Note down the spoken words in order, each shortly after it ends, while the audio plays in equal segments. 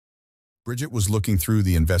Bridget was looking through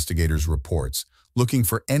the investigators' reports, looking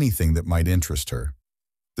for anything that might interest her.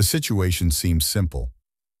 The situation seemed simple.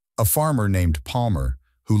 A farmer named Palmer,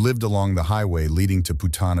 who lived along the highway leading to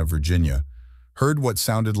Putana, Virginia, heard what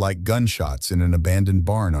sounded like gunshots in an abandoned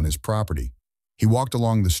barn on his property. He walked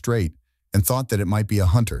along the straight and thought that it might be a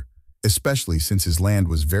hunter, especially since his land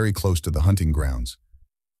was very close to the hunting grounds.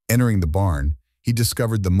 Entering the barn, he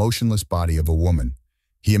discovered the motionless body of a woman.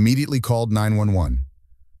 He immediately called 911.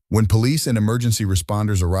 When police and emergency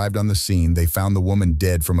responders arrived on the scene, they found the woman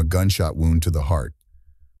dead from a gunshot wound to the heart.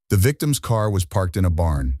 The victim's car was parked in a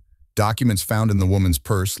barn. Documents found in the woman's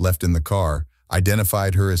purse left in the car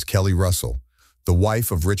identified her as Kelly Russell, the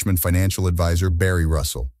wife of Richmond financial advisor Barry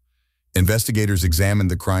Russell. Investigators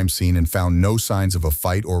examined the crime scene and found no signs of a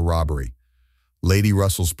fight or robbery. Lady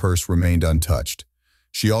Russell's purse remained untouched.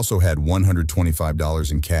 She also had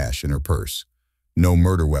 $125 in cash in her purse. No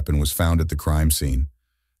murder weapon was found at the crime scene.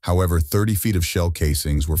 However, 30 feet of shell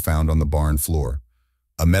casings were found on the barn floor.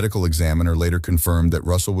 A medical examiner later confirmed that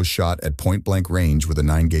Russell was shot at point-blank range with a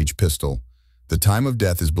 9-gauge pistol. The time of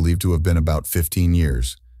death is believed to have been about 15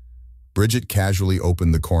 years. Bridget casually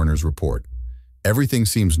opened the coroner's report. Everything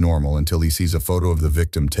seems normal until he sees a photo of the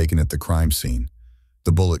victim taken at the crime scene.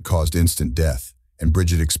 The bullet caused instant death, and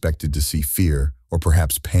Bridget expected to see fear or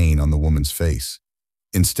perhaps pain on the woman's face.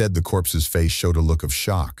 Instead, the corpse's face showed a look of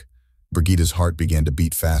shock. Brigida's heart began to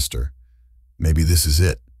beat faster. Maybe this is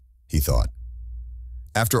it, he thought.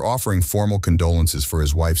 After offering formal condolences for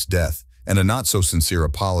his wife's death and a not-so-sincere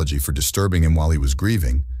apology for disturbing him while he was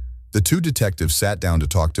grieving, the two detectives sat down to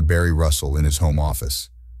talk to Barry Russell in his home office.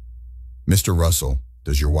 "Mr. Russell,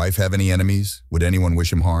 does your wife have any enemies? Would anyone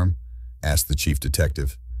wish him harm?" asked the chief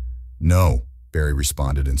detective. "No," Barry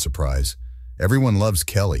responded in surprise. "Everyone loves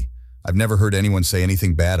Kelly. I've never heard anyone say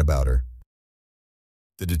anything bad about her."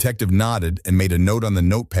 The detective nodded and made a note on the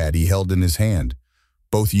notepad he held in his hand.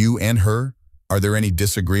 "Both you and her? Are there any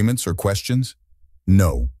disagreements or questions?"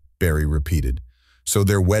 "No," Barry repeated. So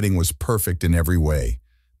their wedding was perfect in every way.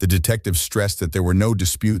 The detective stressed that there were no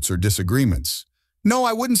disputes or disagreements. "No,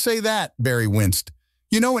 I wouldn't say that," Barry winced.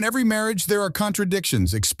 "You know, in every marriage there are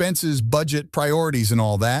contradictions, expenses, budget, priorities, and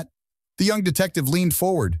all that." The young detective leaned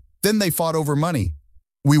forward. "Then they fought over money."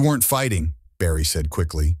 "We weren't fighting," Barry said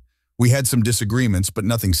quickly. "We had some disagreements, but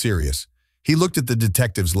nothing serious." He looked at the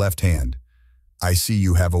detective's left hand. "I see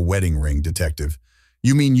you have a wedding ring, detective.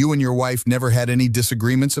 You mean you and your wife never had any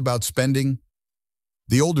disagreements about spending?"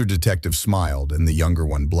 The older detective smiled, and the younger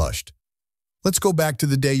one blushed. "Let's go back to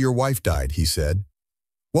the day your wife died," he said.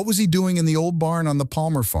 "What was he doing in the old barn on the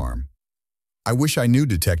Palmer farm?" "I wish I knew,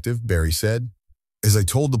 detective," Barry said. "As I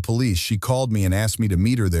told the police, she called me and asked me to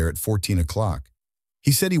meet her there at 14 o'clock.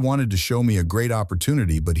 He said he wanted to show me a great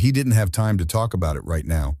opportunity, but he didn't have time to talk about it right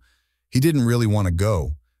now. He didn't really want to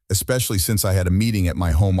go, especially since I had a meeting at my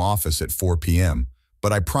home office at 4 p.m.,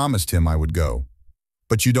 but I promised him I would go."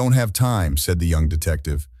 "But you don't have time," said the young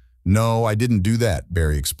detective. "No, I didn't do that,"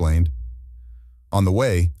 Barry explained. "On the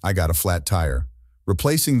way, I got a flat tire.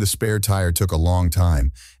 Replacing the spare tire took a long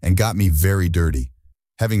time and got me very dirty.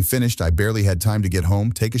 Having finished, I barely had time to get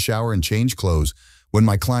home, take a shower, and change clothes when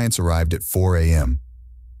my clients arrived at 4 a.m.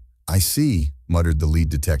 "I see," muttered the lead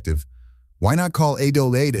detective. "Why not call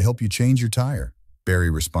AAA to help you change your tire?" Barry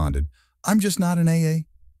responded. "I'm just not an AA."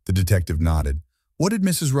 The detective nodded. "What did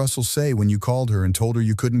Mrs. Russell say when you called her and told her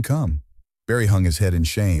you couldn't come?" Barry hung his head in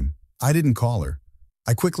shame. "I didn't call her.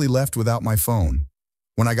 I quickly left without my phone.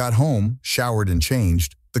 When I got home, showered and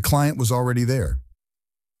changed, the client was already there."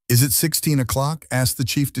 "Is it 16 o'clock?" asked the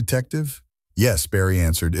chief detective. "Yes," Barry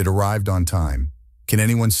answered. "It arrived on time. Can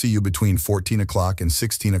anyone see you between 14 o'clock and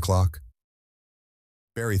 16 o'clock?"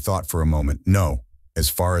 Barry thought for a moment. "No, as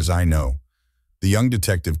far as I know." The young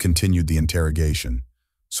detective continued the interrogation.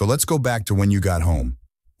 "So let's go back to when you got home.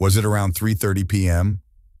 Was it around 3:30 p.m.?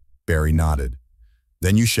 Barry nodded.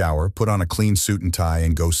 "Then you shower, put on a clean suit and tie,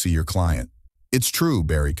 and go see your client." "It's true,"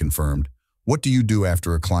 Barry confirmed. "What do you do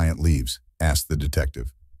after a client leaves?" asked the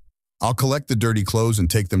detective. "I'll collect the dirty clothes and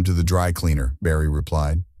take them to the dry cleaner," Barry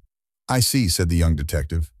replied. "I see," said the young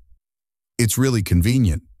detective. "It's really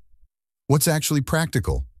convenient." "What's actually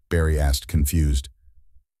practical?" Barry asked, confused.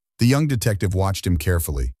 The young detective watched him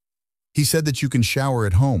carefully. "He said that you can shower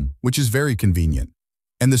at home, which is very convenient.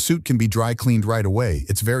 And the suit can be dry cleaned right away.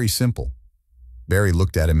 It's very simple." Barry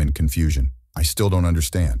looked at him in confusion. "I still don't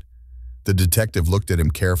understand." The detective looked at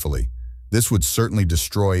him carefully. "This would certainly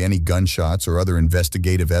destroy any gunshots or other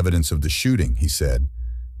investigative evidence of the shooting," he said.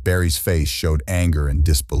 Barry's face showed anger and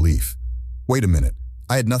disbelief. "Wait a minute.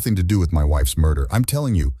 I had nothing to do with my wife's murder. I'm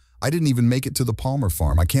telling you, I didn't even make it to the Palmer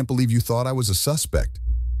farm. I can't believe you thought I was a suspect."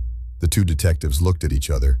 The two detectives looked at each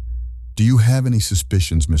other. Do you have any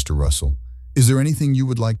suspicions, Mr. Russell? Is there anything you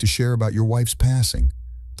would like to share about your wife's passing?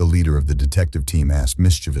 The leader of the detective team asked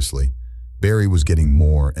mischievously. Barry was getting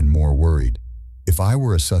more and more worried. If I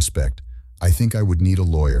were a suspect, I think I would need a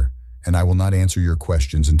lawyer, and I will not answer your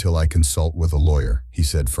questions until I consult with a lawyer, he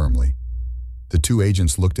said firmly. The two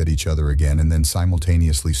agents looked at each other again and then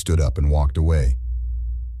simultaneously stood up and walked away.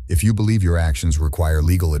 If you believe your actions require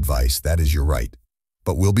legal advice, that is your right.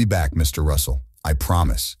 But we'll be back, Mr. Russell. I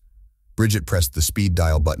promise. Bridget pressed the speed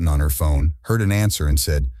dial button on her phone, heard an answer, and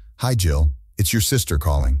said, "Hi, Jill. It's your sister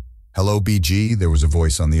calling." "Hello, BG," there was a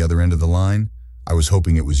voice on the other end of the line. "I was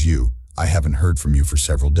hoping it was you. I haven't heard from you for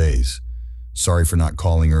several days. Sorry for not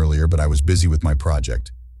calling earlier, but I was busy with my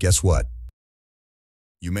project. Guess what?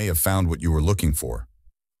 You may have found what you were looking for."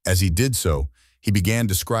 As he did so, he began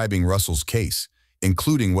describing Russell's case,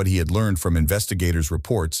 including what he had learned from investigators'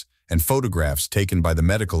 reports and photographs taken by the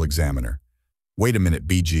medical examiner. "Wait a minute,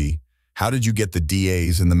 BG. How did you get the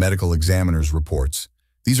DA's and the medical examiner's reports?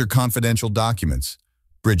 These are confidential documents."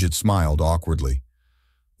 Bridget smiled awkwardly.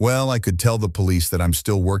 "Well, I could tell the police that I'm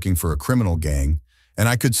still working for a criminal gang, and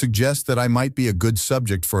I could suggest that I might be a good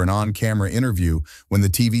subject for an on-camera interview when the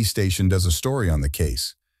TV station does a story on the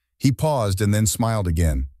case." He paused and then smiled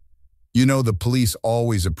again. "You know, the police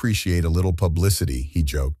always appreciate a little publicity," he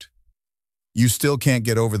joked. "You still can't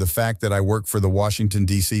get over the fact that I work for the Washington,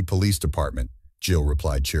 D.C. Police Department," Jill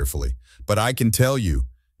replied cheerfully. "But I can tell you,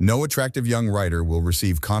 no attractive young writer will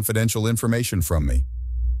receive confidential information from me."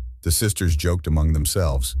 The sisters joked among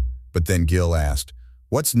themselves, but then Gil asked,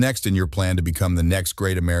 "What's next in your plan to become the next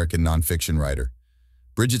great American nonfiction writer?"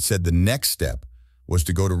 Bridget said the next step was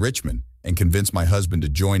to go to Richmond and convince my husband to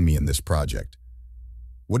join me in this project.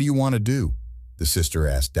 "What do you want to do?" the sister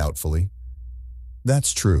asked doubtfully.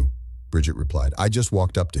 "That's true," Bridget replied. "I just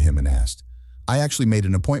walked up to him and asked. I actually made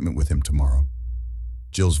an appointment with him tomorrow."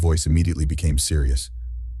 Jill's voice immediately became serious.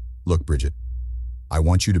 "Look, Bridget, I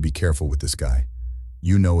want you to be careful with this guy.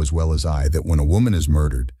 You know as well as I that when a woman is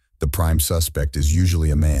murdered, the prime suspect is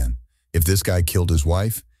usually a man. If this guy killed his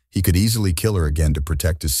wife, he could easily kill her again to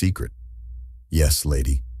protect his secret." "Yes,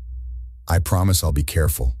 lady. I promise I'll be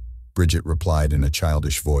careful," Bridget replied in a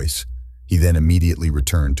childish voice. He then immediately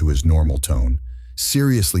returned to his normal tone.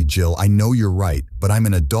 "Seriously, Jill, I know you're right, but I'm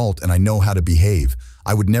an adult and I know how to behave.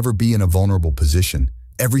 I would never be in a vulnerable position.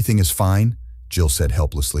 Everything is fine," Jill said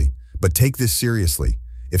helplessly. "But take this seriously.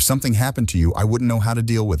 If something happened to you, I wouldn't know how to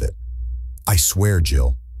deal with it." "I swear,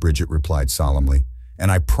 Jill," Bridget replied solemnly,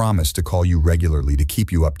 "and I promise to call you regularly to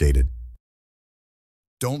keep you updated."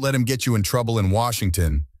 "Don't let him get you in trouble in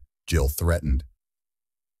Washington," Jill threatened.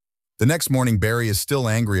 The next morning, Barry is still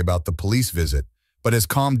angry about the police visit, but has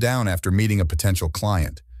calmed down after meeting a potential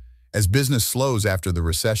client. As business slows after the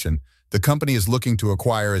recession, the company is looking to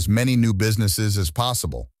acquire as many new businesses as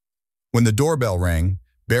possible. When the doorbell rang,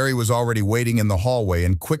 Barry was already waiting in the hallway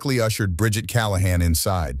and quickly ushered Bridget Callahan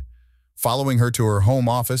inside. Following her to her home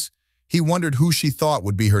office, he wondered who she thought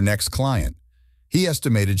would be her next client. He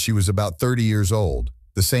estimated she was about 30 years old,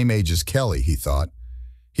 the same age as Kelly, he thought.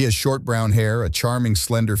 He has short brown hair, a charming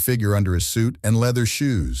slender figure under his suit, and leather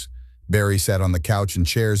shoes. Barry sat on the couch and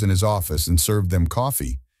chairs in his office and served them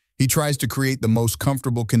coffee. He tries to create the most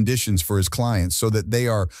comfortable conditions for his clients so that they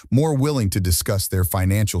are more willing to discuss their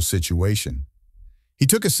financial situation. He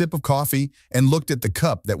took a sip of coffee and looked at the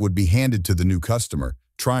cup that would be handed to the new customer,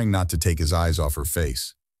 trying not to take his eyes off her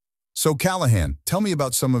face. "So, Callahan, tell me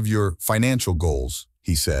about some of your financial goals,"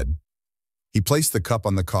 he said. He placed the cup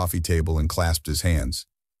on the coffee table and clasped his hands.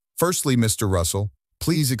 "Firstly, Mr. Russell,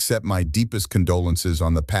 please accept my deepest condolences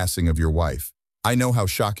on the passing of your wife. I know how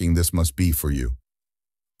shocking this must be for you."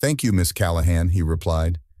 "Thank you, Miss Callahan," he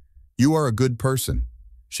replied. "You are a good person,"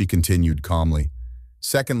 she continued calmly.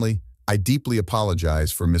 "Secondly, I deeply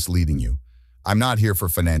apologize for misleading you. I'm not here for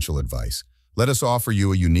financial advice. Let us offer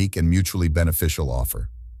you a unique and mutually beneficial offer."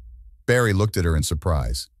 Barry looked at her in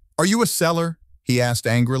surprise. "Are you a seller?" he asked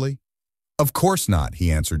angrily. "Of course not,"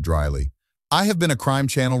 he answered dryly. "I have been a Crime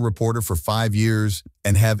Channel reporter for 5 years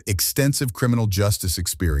and have extensive criminal justice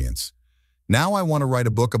experience. Now I want to write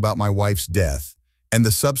a book about my wife's death and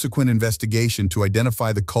the subsequent investigation to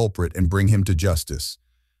identify the culprit and bring him to justice.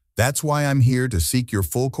 That's why I'm here to seek your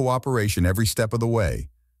full cooperation every step of the way."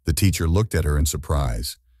 The teacher looked at her in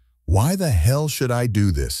surprise. "Why the hell should I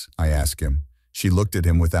do this?" I asked him. She looked at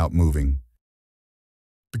him without moving.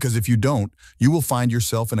 "Because if you don't, you will find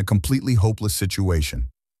yourself in a completely hopeless situation."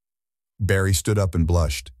 Barry stood up and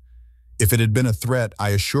blushed. "If it had been a threat, I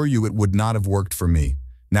assure you it would not have worked for me.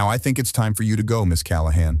 Now I think it's time for you to go, Miss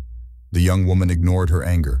Callahan." The young woman ignored her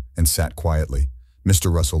anger and sat quietly.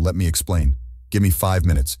 "Mr. Russell, let me explain. Give me 5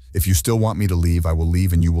 minutes. If you still want me to leave, I will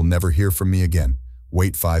leave and you will never hear from me again.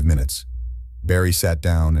 Wait 5 minutes. Barry sat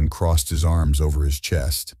down and crossed his arms over his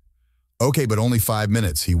chest. Okay, but only 5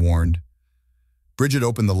 minutes, he warned. Bridget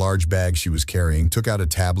opened the large bag she was carrying, took out a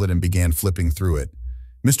tablet and began flipping through it.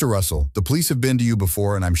 Mr. Russell, the police have been to you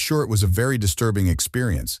before and I'm sure it was a very disturbing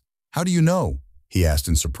experience. How do you know? He asked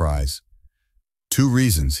in surprise. 2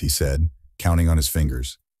 reasons, he said, counting on his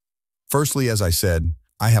fingers. Firstly, as I said,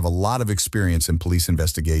 I have a lot of experience in police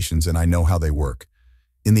investigations and I know how they work.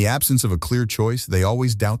 In the absence of a clear choice, they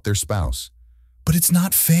always doubt their spouse. But it's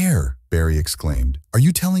not fair, Barry exclaimed. Are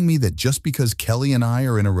you telling me that just because Kelly and I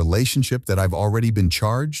are in a relationship that I've already been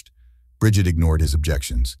charged? Bridget ignored his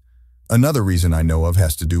objections. Another reason I know of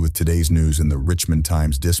has to do with today's news in the Richmond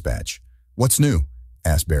Times-Dispatch. What's new?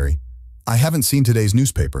 Asked Barry. I haven't seen today's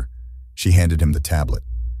newspaper. She handed him the tablet.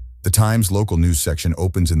 The Times local news section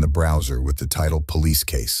opens in the browser with the title Police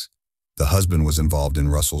Case. The husband was involved in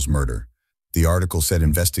Russell's murder. The article said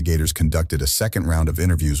investigators conducted a second round of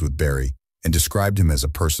interviews with Barry and described him as a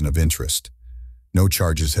person of interest. No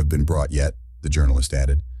charges have been brought yet, the journalist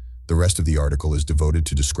added. The rest of the article is devoted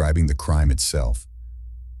to describing the crime itself.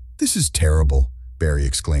 This is terrible, Barry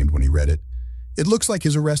exclaimed when he read it. It looks like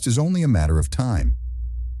his arrest is only a matter of time.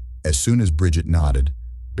 As soon as Bridget nodded,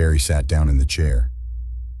 Barry sat down in the chair.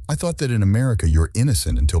 I thought that in America you're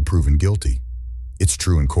innocent until proven guilty. It's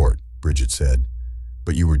true in court, Bridget said,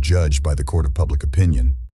 but you were judged by the court of public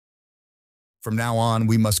opinion. From now on,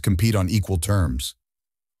 we must compete on equal terms.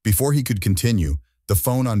 Before he could continue, the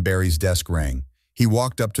phone on Barry's desk rang. He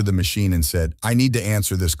walked up to the machine and said, I need to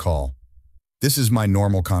answer this call. This is my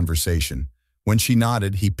normal conversation. When she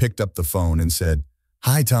nodded, he picked up the phone and said,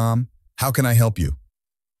 Hi, Tom. How can I help you?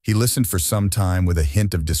 He listened for some time with a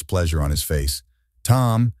hint of displeasure on his face.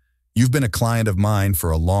 Tom, you've been a client of mine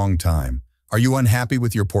for a long time. Are you unhappy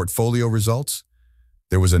with your portfolio results?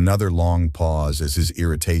 There was another long pause as his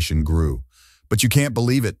irritation grew. But you can't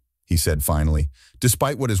believe it, he said finally.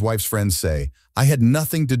 Despite what his wife's friends say, I had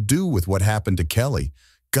nothing to do with what happened to Kelly.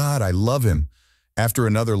 God, I love him. After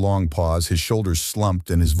another long pause, his shoulders slumped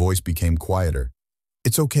and his voice became quieter.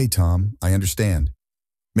 It's okay, Tom. I understand.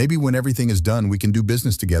 Maybe when everything is done, we can do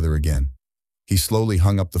business together again. He slowly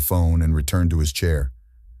hung up the phone and returned to his chair.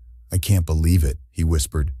 I can't believe it, he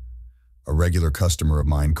whispered. A regular customer of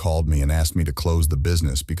mine called me and asked me to close the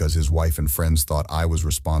business because his wife and friends thought I was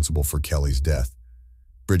responsible for Kelly's death.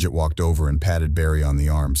 Bridget walked over and patted Barry on the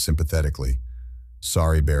arm sympathetically.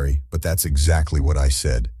 Sorry, Barry, but that's exactly what I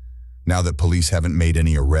said. Now that police haven't made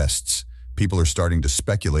any arrests, people are starting to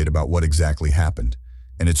speculate about what exactly happened,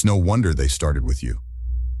 and it's no wonder they started with you.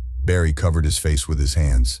 Barry covered his face with his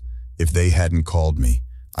hands. If they hadn't called me,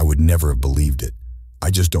 I would never have believed it. I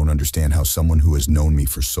just don't understand how someone who has known me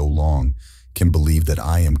for so long can believe that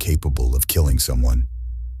I am capable of killing someone.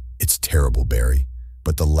 It's terrible, Barry,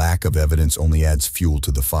 but the lack of evidence only adds fuel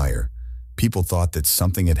to the fire. People thought that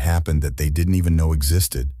something had happened that they didn't even know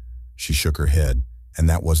existed. She shook her head, and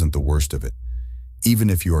that wasn't the worst of it. Even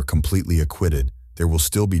if you are completely acquitted, there will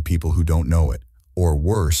still be people who don't know it, or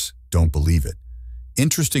worse, don't believe it.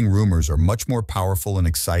 Interesting rumors are much more powerful and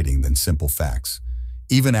exciting than simple facts.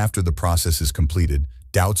 Even after the process is completed,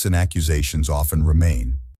 doubts and accusations often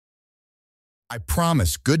remain. I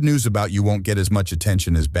promise good news about you won't get as much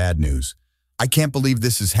attention as bad news. I can't believe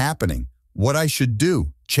this is happening. What I should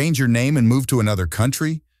do? Change your name and move to another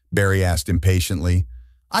country? Barry asked impatiently.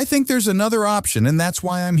 I think there's another option, and that's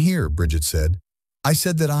why I'm here, Bridget said. I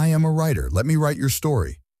said that I am a writer. Let me write your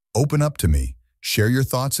story. Open up to me. Share your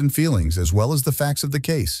thoughts and feelings as well as the facts of the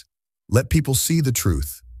case. Let people see the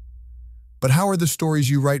truth. But how are the stories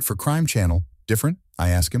you write for Crime Channel different? I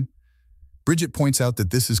ask him. Bridget points out that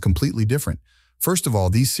this is completely different. First of all,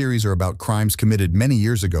 these series are about crimes committed many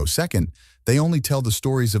years ago. Second, they only tell the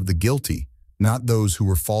stories of the guilty, not those who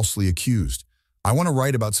were falsely accused. I want to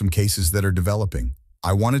write about some cases that are developing.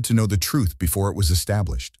 I wanted to know the truth before it was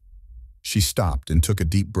established. She stopped and took a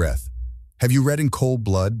deep breath. Have you read In Cold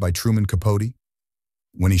Blood by Truman Capote?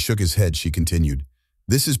 When he shook his head, she continued,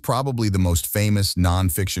 This is probably the most famous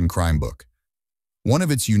non-fiction crime book. One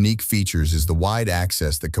of its unique features is the wide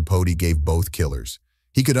access that Capote gave both killers.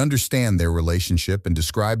 He could understand their relationship and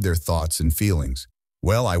describe their thoughts and feelings.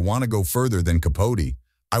 Well, I want to go further than Capote.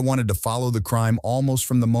 I wanted to follow the crime almost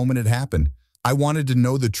from the moment it happened. I wanted to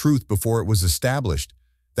know the truth before it was established.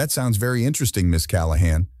 That sounds very interesting, Miss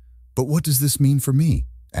Callahan. But what does this mean for me?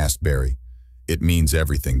 Asked Barry. It means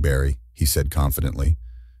everything, Barry, he said confidently.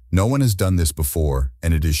 No one has done this before,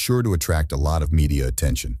 and it is sure to attract a lot of media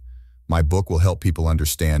attention. My book will help people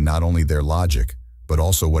understand not only their logic, but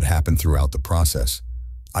also what happened throughout the process.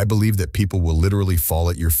 I believe that people will literally fall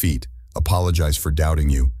at your feet. apologize for doubting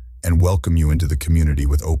you, and welcome you into the community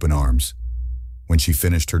with open arms." When she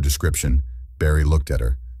finished her description, Barry looked at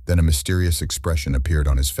her, then a mysterious expression appeared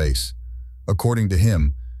on his face. According to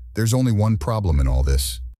him, there's only one problem in all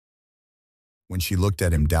this. When she looked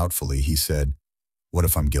at him doubtfully, he said, "What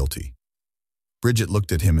if I'm guilty?" Bridget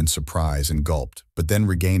looked at him in surprise and gulped, but then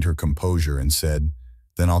regained her composure and said,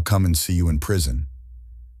 "Then I'll come and see you in prison."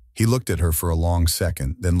 He looked at her for a long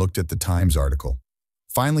second, then looked at the Times article.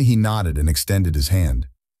 Finally, he nodded and extended his hand.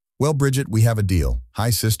 "Well, Bridget, we have a deal. Hi,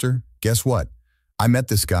 sister. Guess what? I met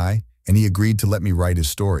this guy, and he agreed to let me write his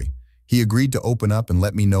story. He agreed to open up and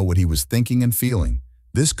let me know what he was thinking and feeling.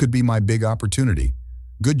 This could be my big opportunity.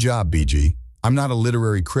 Good job, BG. I'm not a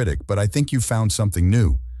literary critic, but I think you found something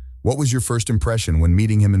new. What was your first impression when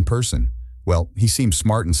meeting him in person?" "Well, he seemed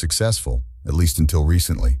smart and successful, at least until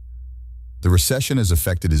recently. The recession has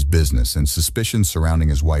affected his business, and suspicions surrounding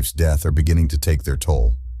his wife's death are beginning to take their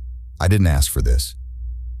toll. I didn't ask for this.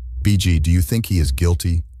 BG, do you think he is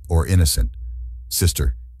guilty or innocent?"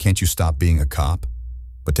 "Sister, can't you stop being a cop?"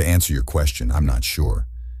 "But to answer your question, I'm not sure.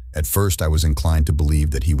 At first, I was inclined to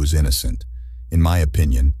believe that he was innocent. In my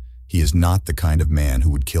opinion, he is not the kind of man who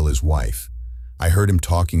would kill his wife. I heard him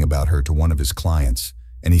talking about her to one of his clients,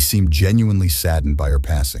 and he seemed genuinely saddened by her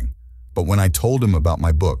passing. But when I told him about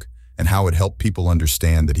my book and how it helped people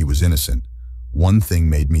understand that he was innocent, one thing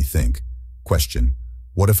made me think. Question,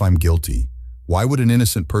 what if I'm guilty? Why would an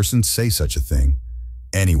innocent person say such a thing?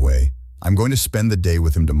 Anyway, I'm going to spend the day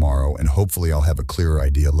with him tomorrow, and hopefully I'll have a clearer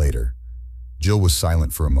idea later." Jill was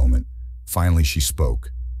silent for a moment. Finally, she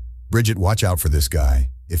spoke. "Bridget, watch out for this guy.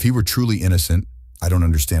 If he were truly innocent, I don't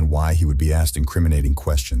understand why he would be asked incriminating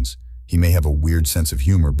questions. He may have a weird sense of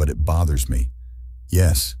humor, but it bothers me."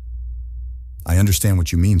 "Yes. I understand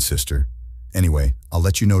what you mean, sister. Anyway, I'll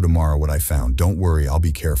let you know tomorrow what I found. Don't worry, I'll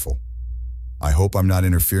be careful." "I hope I'm not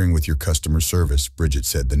interfering with your customer service," Bridget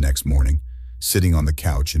said the next morning, sitting on the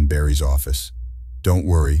couch in Barry's office. "Don't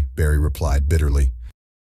worry," Barry replied bitterly.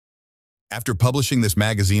 "After publishing this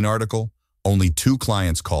magazine article, only 2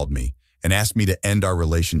 clients called me and asked me to end our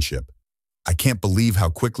relationship. I can't believe how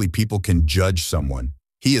quickly people can judge someone."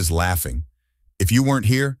 He is laughing. "If you weren't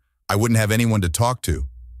here, I wouldn't have anyone to talk to."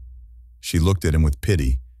 She looked at him with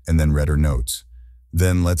pity and then read her notes.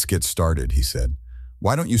 "Then let's get started," he said.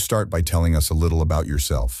 "Why don't you start by telling us a little about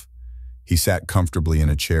yourself?" He sat comfortably in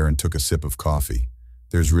a chair and took a sip of coffee.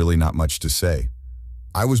 "There's really not much to say.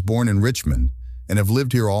 I was born in Richmond and have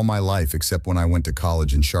lived here all my life except when I went to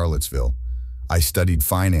college in Charlottesville. I studied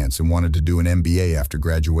finance and wanted to do an MBA after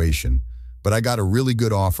graduation, but I got a really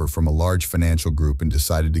good offer from a large financial group and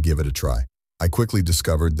decided to give it a try. I quickly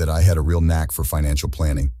discovered that I had a real knack for financial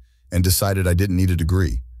planning and decided I didn't need a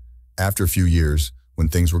degree. After a few years, when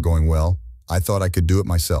things were going well, I thought I could do it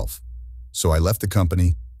myself. So I left the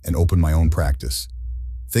company and opened my own practice.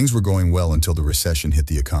 Things were going well until the recession hit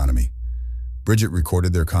the economy." Bridget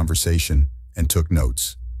recorded their conversation and took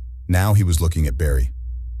notes. Now he was looking at Barry.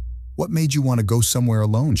 "What made you want to go somewhere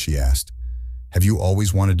alone?" she asked. "Have you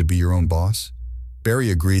always wanted to be your own boss?" Barry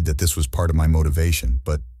agreed that this was part of my motivation,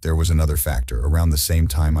 but there was another factor. Around the same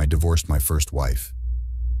time, I divorced my first wife.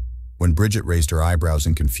 When Bridget raised her eyebrows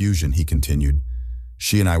in confusion, he continued,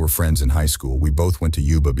 "She and I were friends in high school. We both went to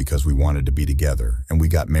Yuba because we wanted to be together, and we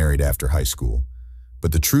got married after high school.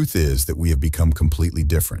 But the truth is that we have become completely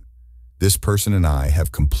different. This person and I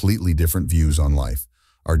have completely different views on life.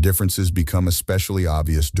 Our differences become especially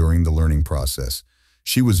obvious during the learning process.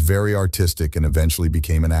 She was very artistic and eventually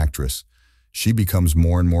became an actress. She becomes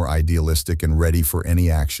more and more idealistic and ready for any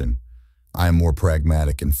action. I am more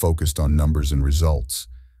pragmatic and focused on numbers and results.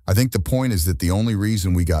 I think the point is that the only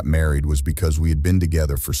reason we got married was because we had been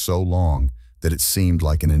together for so long that it seemed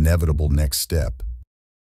like an inevitable next step.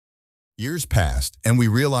 Years passed, and we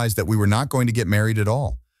realized that we were not going to get married at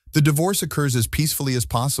all. The divorce occurs as peacefully as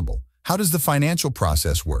possible. How does the financial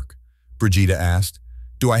process work?" Brigida asked.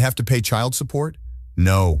 "Do I have to pay child support?"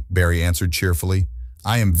 "No," Barry answered cheerfully.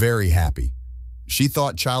 "I am very happy." She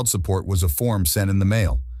thought child support was a form sent in the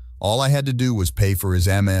mail. All I had to do was pay for his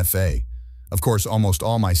MFA. Of course, almost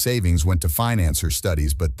all my savings went to finance her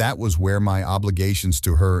studies, but that was where my obligations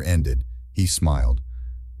to her ended. He smiled.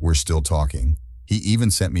 "We're still talking. He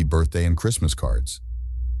even sent me birthday and Christmas cards."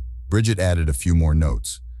 Bridget added a few more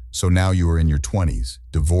notes. "So now you are in your 20s,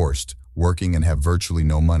 divorced, working, and have virtually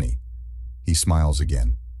no money." He smiles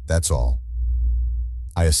again. "That's all.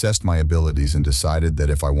 I assessed my abilities and decided that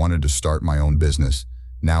if I wanted to start my own business,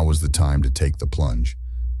 now was the time to take the plunge.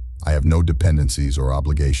 I have no dependencies or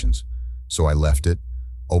obligations. So I left it,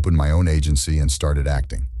 opened my own agency, and started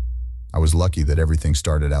acting. I was lucky that everything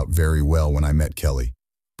started out very well when I met Kelly."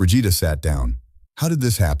 Brigida sat down. "How did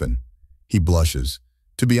this happen?" He blushes.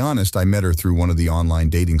 To be honest, I met her through one of the online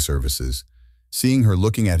dating services. Seeing her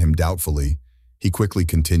looking at him doubtfully, he quickly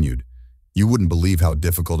continued, "You wouldn't believe how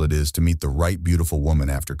difficult it is to meet the right beautiful woman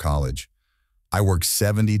after college. I work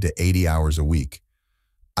 70 to 80 hours a week.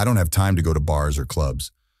 I don't have time to go to bars or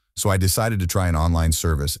clubs. So I decided to try an online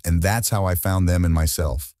service, and that's how I found them and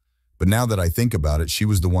myself. But now that I think about it, she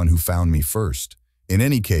was the one who found me first. In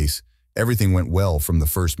any case, everything went well from the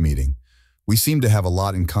first meeting. We seem to have a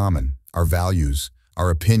lot in common, our values, our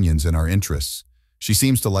opinions, and our interests. She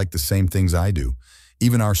seems to like the same things I do.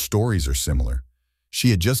 Even our stories are similar. She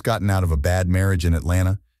had just gotten out of a bad marriage in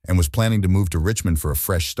Atlanta and was planning to move to Richmond for a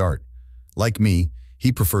fresh start. Like me,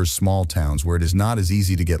 he prefers small towns where it is not as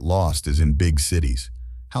easy to get lost as in big cities."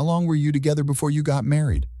 "How long were you together before you got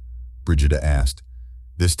married?" Brigida asked.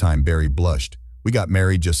 This time Barry blushed. "We got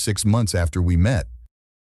married just 6 months after we met."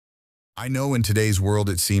 I know in today's world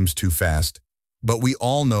it seems too fast, but we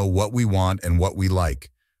all know what we want and what we like.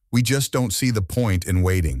 We just don't see the point in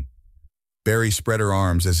waiting. Barry spread her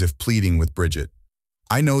arms as if pleading with Bridget.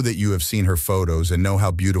 "I know that you have seen her photos and know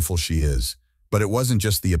how beautiful she is, but it wasn't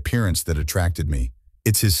just the appearance that attracted me.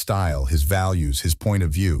 It's his style, his values, his point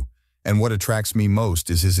of view. And what attracts me most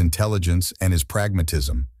is his intelligence and his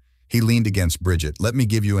pragmatism." He leaned against Bridget. "Let me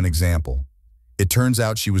give you an example. It turns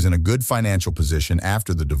out she was in a good financial position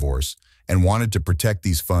after the divorce and wanted to protect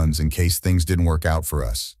these funds in case things didn't work out for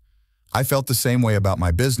us. I felt the same way about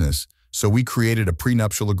my business, so we created a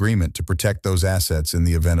prenuptial agreement to protect those assets in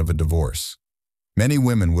the event of a divorce. Many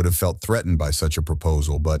women would have felt threatened by such a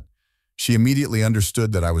proposal, but she immediately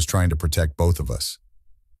understood that I was trying to protect both of us."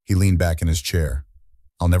 He leaned back in his chair.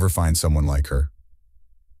 "I'll never find someone like her."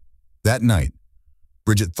 That night,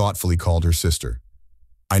 Bridget thoughtfully called her sister.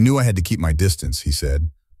 "I knew I had to keep my distance," he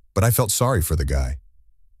said, "but I felt sorry for the guy.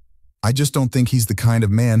 I just don't think he's the kind of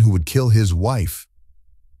man who would kill his wife."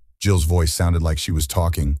 Jill's voice sounded like she was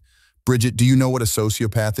talking. "Bridget, do you know what a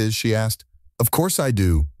sociopath is?" she asked. "Of course I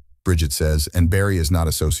do," Bridget says, "and Barry is not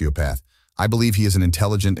a sociopath. I believe he is an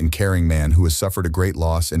intelligent and caring man who has suffered a great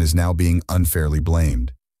loss and is now being unfairly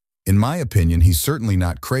blamed. In my opinion, he's certainly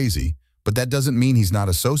not crazy, but that doesn't mean he's not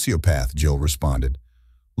a sociopath," Jill responded.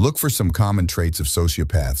 "Look for some common traits of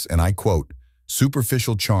sociopaths, and I quote,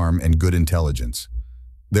 superficial charm and good intelligence.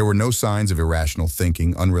 There were no signs of irrational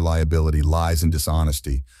thinking, unreliability, lies and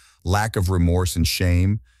dishonesty, lack of remorse and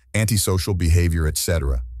shame, antisocial behavior,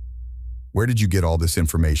 etc." "Where did you get all this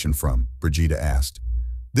information from?" Brigida asked.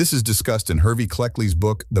 "This is discussed in Hervey Cleckley's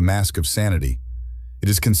book, The Mask of Sanity. It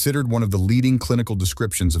is considered one of the leading clinical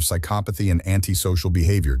descriptions of psychopathy and antisocial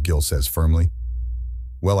behavior," Gil says firmly.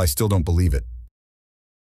 "Well, I still don't believe it,"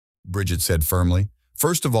 Bridget said firmly.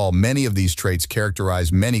 "First of all, many of these traits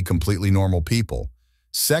characterize many completely normal people.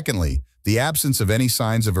 Secondly, the absence of any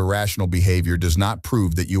signs of irrational behavior does not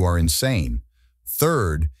prove that you are insane.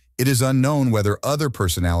 Third, it is unknown whether other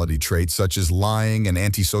personality traits such as lying and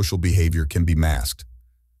antisocial behavior can be masked."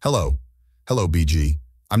 Hello, BG.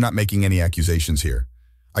 I'm not making any accusations here.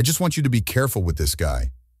 I just want you to be careful with this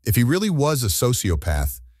guy. If he really was a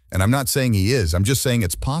sociopath, and I'm not saying he is, I'm just saying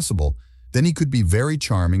it's possible, then he could be very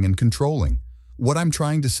charming and controlling. What I'm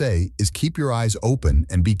trying to say is keep your eyes open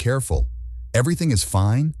and be careful. Everything is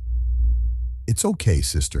fine? "It's okay,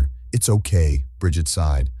 sister. It's okay," Bridget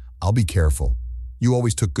sighed. "I'll be careful. You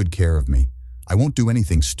always took good care of me. I won't do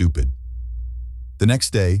anything stupid." The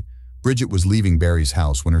next day, Bridget was leaving Barry's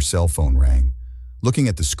house when her cell phone rang. Looking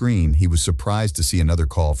at the screen, he was surprised to see another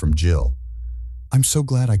call from Jill. "I'm so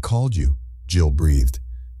glad I called you," Jill breathed.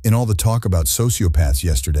 "In all the talk about sociopaths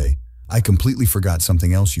yesterday, I completely forgot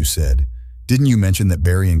something else you said. Didn't you mention that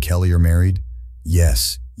Barry and Kelly are married?"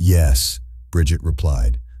 Yes, Bridget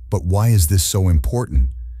replied. "But why is this so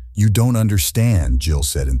important?" "You don't understand," Jill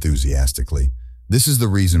said enthusiastically. "This is the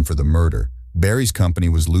reason for the murder. Barry's company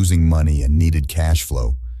was losing money and needed cash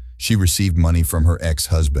flow. She received money from her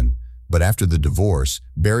ex-husband. But after the divorce,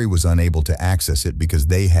 Barry was unable to access it because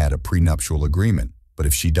they had a prenuptial agreement. But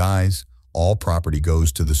if she dies, all property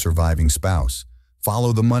goes to the surviving spouse.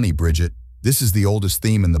 Follow the money, Bridget. This is the oldest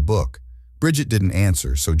theme in the book." Bridget didn't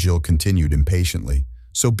answer, so Jill continued impatiently.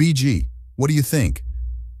 "So BG, what do you think?"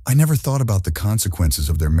 "I never thought about the consequences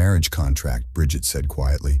of their marriage contract," Bridget said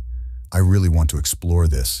quietly. "I really want to explore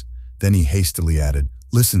this." Then he hastily added,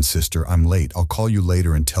 "Listen, sister, I'm late. I'll call you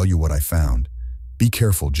later and tell you what I found." "Be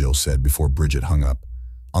careful," Jill said before Bridget hung up.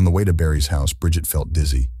 On the way to Barry's house, Bridget felt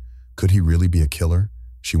dizzy. Could he really be a killer?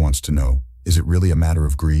 She wants to know. Is it really a matter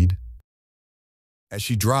of greed? As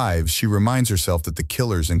she drives, she reminds herself that the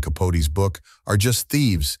killers in Capote's book are just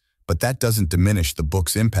thieves, but that doesn't diminish the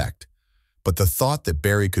book's impact. But the thought that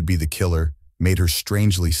Barry could be the killer made her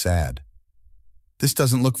strangely sad. This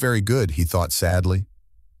doesn't look very good, he thought sadly.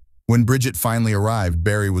 When Bridget finally arrived,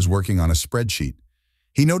 Barry was working on a spreadsheet.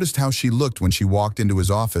 He noticed how she looked when she walked into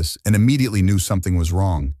his office and immediately knew something was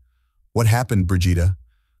wrong. "What happened, Brigida?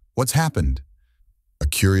 What's happened?" A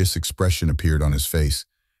curious expression appeared on his face,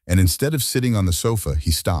 and instead of sitting on the sofa,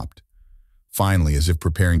 he stopped. Finally, as if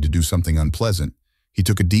preparing to do something unpleasant, he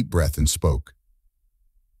took a deep breath and spoke.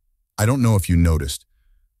 "I don't know if you noticed,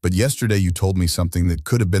 but yesterday you told me something that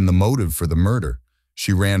could have been the motive for the murder."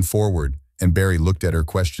 She ran forward, and Barry looked at her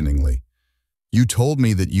questioningly. "You told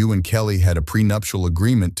me that you and Kelly had a prenuptial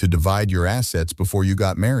agreement to divide your assets before you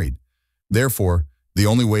got married. Therefore, the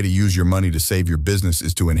only way to use your money to save your business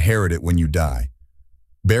is to inherit it when you die."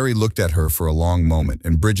 Barry looked at her for a long moment,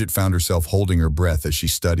 and Bridget found herself holding her breath as she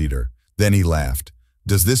studied her. Then he laughed.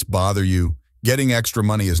 "Does this bother you? Getting extra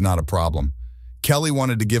money is not a problem. Kelly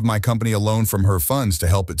wanted to give my company a loan from her funds to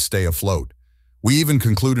help it stay afloat. We even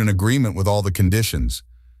concluded an agreement with all the conditions.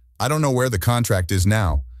 I don't know where the contract is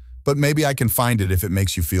now, but maybe I can find it if it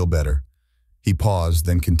makes you feel better." He paused,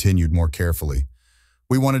 then continued more carefully.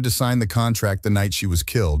 "We wanted to sign the contract the night she was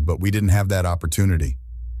killed, but we didn't have that opportunity."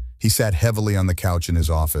 He sat heavily on the couch in his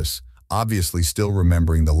office, obviously still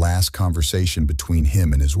remembering the last conversation between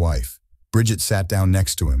him and his wife. Bridget sat down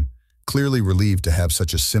next to him, clearly relieved to have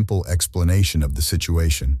such a simple explanation of the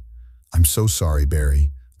situation. "I'm so sorry,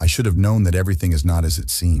 Barry. I should have known that everything is not as it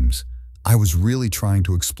seems. I was really trying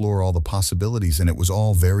to explore all the possibilities and it was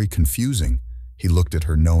all very confusing." He looked at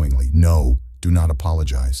her knowingly. "No, do not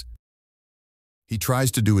apologize. He tries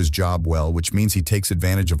to do his job well, which means he takes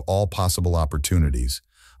advantage of all possible opportunities.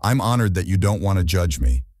 I'm honored that you don't want to judge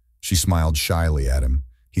me." She smiled shyly at him.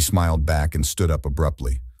 He smiled back and stood up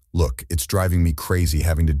abruptly. "Look, it's driving me crazy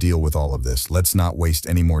having to deal with all of this. Let's not waste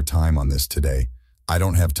any more time on this today. I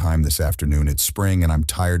don't have time this afternoon. It's spring and I'm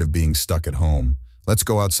tired of being stuck at home. Let's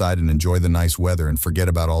go outside and enjoy the nice weather and forget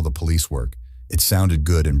about all the police work." It sounded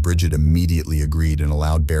good, and Bridget immediately agreed and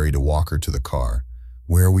allowed Barry to walk her to the car.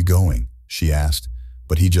 "Where are we going?" she asked,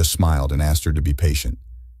 but he just smiled and asked her to be patient.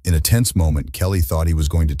 In a tense moment, Kelly thought he was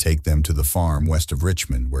going to take them to the farm west of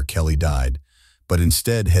Richmond where Kelly died, but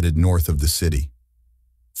instead headed north of the city.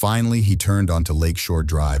 Finally, he turned onto Lakeshore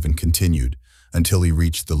Drive and continued until he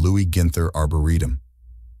reached the Louis Ginther Arboretum.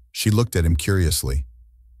 She looked at him curiously.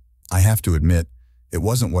 "I have to admit, it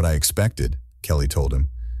wasn't what I expected," Kelly told him.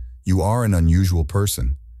 "You are an unusual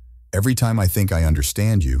person. Every time I think I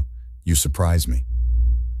understand you, you surprise me."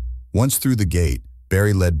 Once through the gate,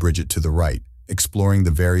 Barry led Bridget to the right, exploring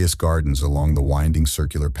the various gardens along the winding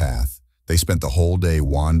circular path. They spent the whole day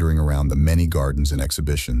wandering around the many gardens and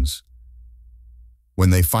exhibitions. When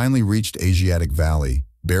they finally reached Asiatic Valley,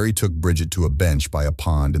 Barry took Bridget to a bench by a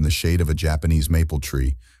pond in the shade of a Japanese maple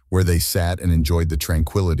tree, where they sat and enjoyed the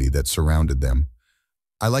tranquility that surrounded them.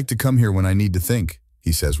 "I like to come here when I need to think,"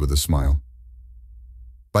 he says with a smile.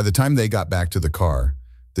 By the time they got back to the car,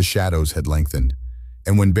 the shadows had lengthened,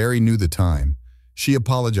 and when Barry knew the time, she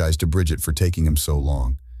apologized to Bridget for taking him so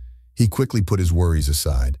long. He quickly put his worries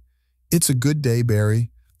aside. "It's a good day,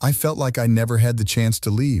 Barry. I felt like I never had the chance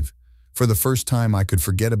to leave. For the first time, I could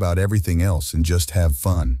forget about everything else and just have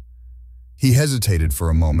fun." He hesitated for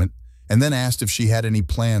a moment and then asked if she had any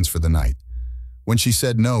plans for the night. When she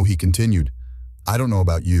said no, he continued, "I don't know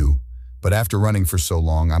about you, but after running for so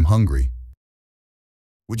long, I'm hungry.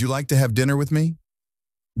 Would you like to have dinner with me?"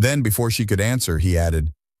 Then, before she could answer, he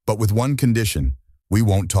added, "But with one condition. We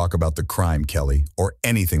won't talk about the crime, Kelly, or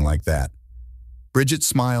anything like that." Bridget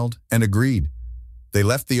smiled and agreed. They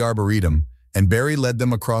left the Arboretum, and Barry led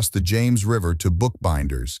them across the James River to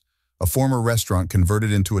Bookbinder's, a former restaurant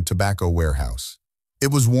converted into a tobacco warehouse.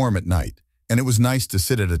 It was warm at night, and it was nice to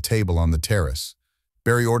sit at a table on the terrace.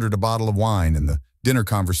 Barry ordered a bottle of wine, and the dinner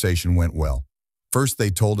conversation went well. First, they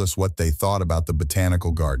told us what they thought about the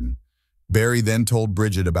botanical garden. Barry then told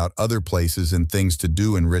Bridget about other places and things to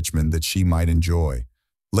do in Richmond that she might enjoy.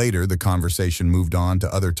 Later, the conversation moved on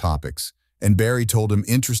to other topics, and Barry told him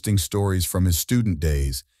interesting stories from his student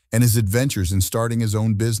days and his adventures in starting his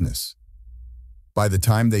own business. By the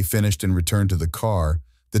time they finished and returned to the car,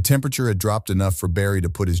 the temperature had dropped enough for Barry to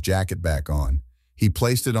put his jacket back on. He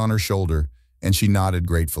placed it on her shoulder, and she nodded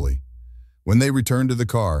gratefully. When they returned to the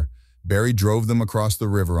car, Barry drove them across the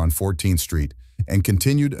river on 14th Street and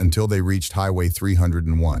continued until they reached Highway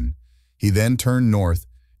 301. He then turned north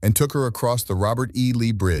and took her across the Robert E.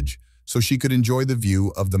 Lee Bridge so she could enjoy the view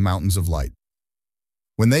of the Mountains of Light.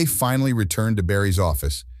 When they finally returned to Barry's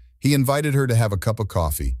office, he invited her to have a cup of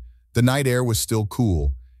coffee. The night air was still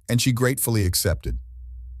cool, and she gratefully accepted.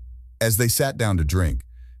 As they sat down to drink,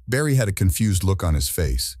 Barry had a confused look on his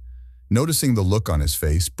face. Noticing the look on his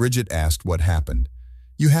face, Bridget asked what happened.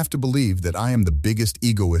 You have to believe that I am the biggest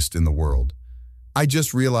egoist in the world. I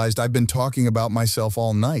just realized I've been talking about myself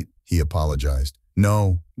all night, he apologized.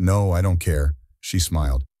 No, I don't care, she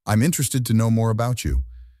smiled. I'm interested to know more about you.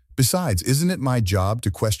 Besides, isn't it my job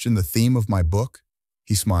to question the theme of my book?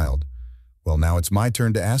 He smiled. Well, now it's my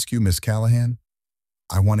turn to ask you, Miss Callahan.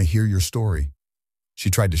 I want to hear your story.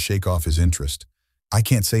 She tried to shake off his interest. I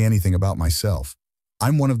can't say anything about myself.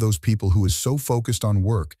 I'm one of those people who is so focused on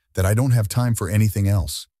work that I don't have time for anything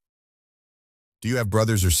else. Do you have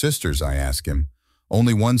brothers or sisters? I asked him.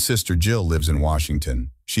 Only one sister, Jill, lives in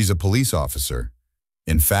Washington. She's a police officer.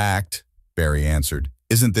 In fact, Barry answered,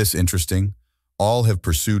 isn't this interesting? All have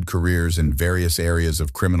pursued careers in various areas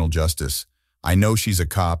of criminal justice. I know she's a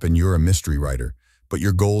cop and you're a mystery writer, but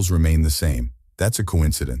your goals remain the same. That's a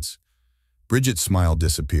coincidence. Bridget's smile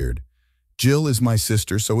disappeared. Jill is my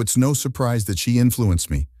sister, so it's no surprise that she influenced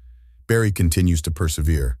me. Barry continues to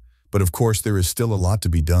persevere, but of course there is still a lot to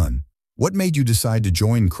be done. What made you decide to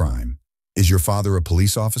join crime? Is your father a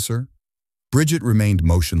police officer? Bridget remained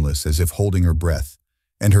motionless as if holding her breath,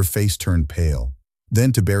 and her face turned pale.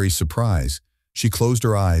 Then, to Barry's surprise, she closed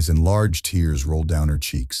her eyes and large tears rolled down her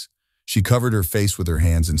cheeks. She covered her face with her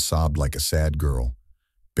hands and sobbed like a sad girl.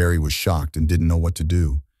 Barry was shocked and didn't know what to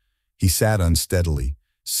do. He sat unsteadily,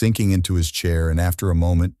 sinking into his chair, and after a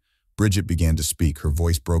moment, Bridget began to speak, her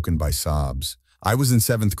voice broken by sobs. I was in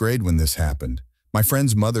 7th grade when this happened. My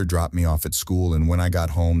friend's mother dropped me off at school, and when I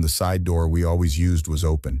got home, the side door we always used was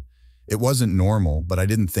open. It wasn't normal, but I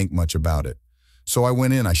didn't think much about it. So I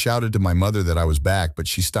went in, I shouted to my mother that I was back, but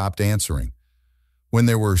she stopped answering. When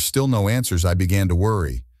there were still no answers, I began to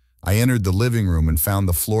worry. I entered the living room and found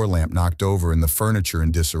the floor lamp knocked over and the furniture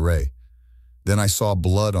in disarray. Then I saw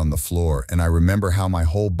blood on the floor, and I remember how my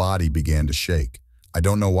whole body began to shake. I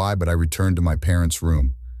don't know why, but I returned to my parents'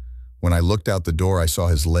 room. When I looked out the door, I saw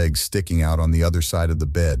his legs sticking out on the other side of the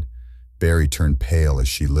bed. Barry turned pale as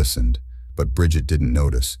she listened, but Bridget didn't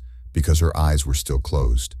notice because her eyes were still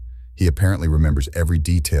closed. He apparently remembers every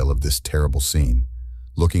detail of this terrible scene.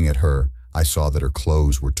 Looking at her, I saw that her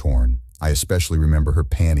clothes were torn. I especially remember her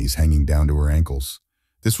panties hanging down to her ankles.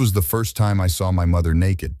 This was the first time I saw my mother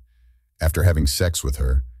naked. After having sex with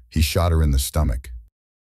her, he shot her in the stomach.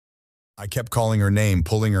 I kept calling her name,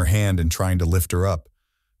 pulling her hand and trying to lift her up.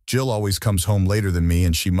 Jill always comes home later than me,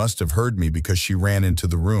 and she must have heard me because she ran into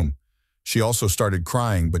the room. She also started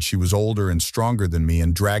crying, but she was older and stronger than me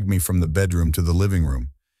and dragged me from the bedroom to the living room.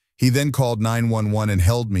 He then called 911 and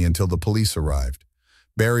held me until the police arrived.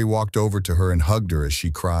 Barry walked over to her and hugged her as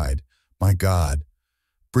she cried. My God.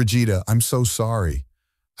 Brigida, I'm so sorry.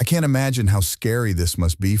 I can't imagine how scary this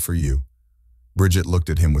must be for you. Bridget looked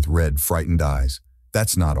at him with red, frightened eyes.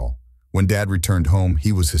 That's not all. When Dad returned home,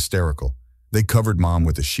 he was hysterical. They covered Mom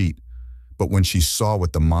with a sheet. But when she saw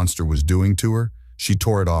what the monster was doing to her, she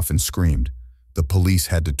tore it off and screamed. The police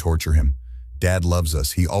had to torture him. Dad loves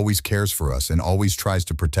us. He always cares for us and always tries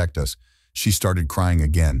to protect us. She started crying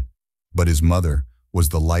again. But his mother was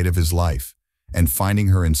the light of his life, and finding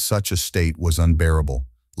her in such a state was unbearable.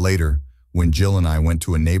 Later, when Jill and I went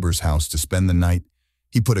to a neighbor's house to spend the night,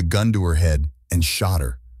 he put a gun to her head and shot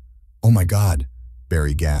her. Oh my God,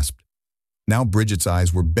 Barry gasped. Now Bridget's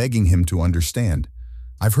eyes were begging him to understand.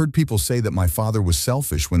 I've heard people say that my father was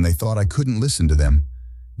selfish when they thought I couldn't listen to them.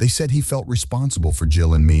 They said he felt responsible for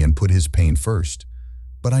Jill and me and put his pain first.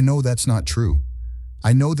 But I know that's not true.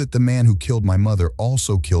 I know that the man who killed my mother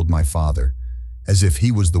also killed my father, as if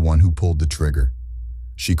he was the one who pulled the trigger.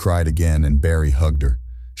 She cried again, and Barry hugged her,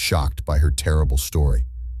 shocked by her terrible story.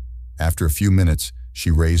 After a few minutes,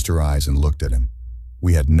 she raised her eyes and looked at him.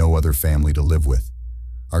 We had no other family to live with.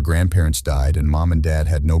 Our grandparents died, and Mom and Dad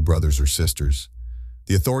had no brothers or sisters.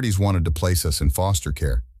 The authorities wanted to place us in foster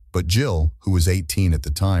care, but Jill, who was 18 at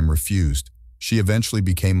the time, refused. She eventually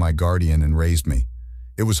became my guardian and raised me.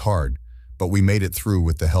 It was hard, but we made it through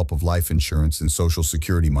with the help of life insurance and Social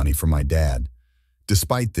Security money from my dad.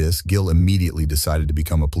 Despite this, Gil immediately decided to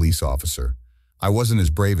become a police officer. I wasn't as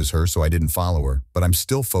brave as her, so I didn't follow her, but I'm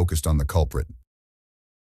still focused on the culprit.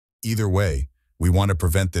 Either way, we want to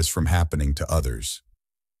prevent this from happening to others.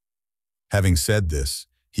 Having said this,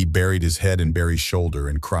 he buried his head in Barry's shoulder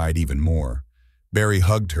and cried even more. Barry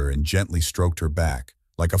hugged her and gently stroked her back,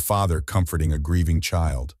 like a father comforting a grieving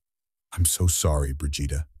child. I'm so sorry,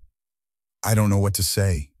 Brigida. I don't know what to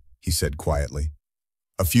say, he said quietly.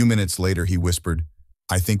 A few minutes later, he whispered,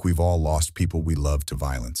 I think we've all lost people we love to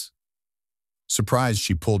violence. Surprised,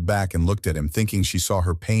 she pulled back and looked at him, thinking she saw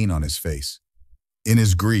her pain on his face. In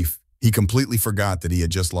his grief, he completely forgot that he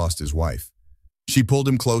had just lost his wife. She pulled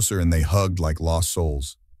him closer and they hugged like lost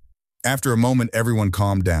souls. After a moment, everyone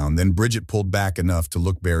calmed down, then Bridget pulled back enough to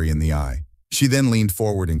look Barry in the eye. She then leaned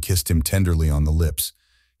forward and kissed him tenderly on the lips.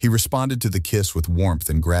 He responded to the kiss with warmth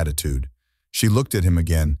and gratitude. She looked at him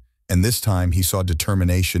again, and this time he saw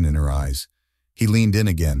determination in her eyes. He leaned in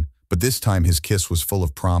again, but this time his kiss was full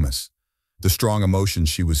of promise. The strong emotions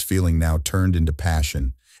she was feeling now turned into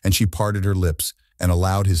passion, and she parted her lips and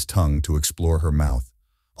allowed his tongue to explore her mouth.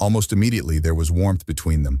 Almost immediately there was warmth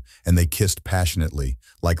between them, and they kissed passionately,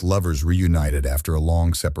 like lovers reunited after a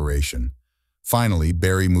long separation. Finally,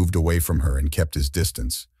 Barry moved away from her and kept his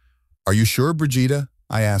distance. "Are you sure, Brigida?"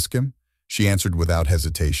 I asked him. She answered without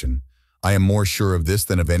hesitation. "I am more sure of this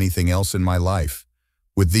than of anything else in my life."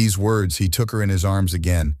 With these words, he took her in his arms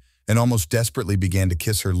again and almost desperately began to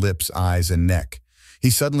kiss her lips, eyes, and neck. He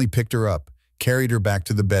suddenly picked her up, carried her back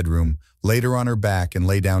to the bedroom, laid her on her back, and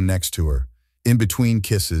lay down next to her. In between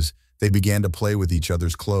kisses, they began to play with each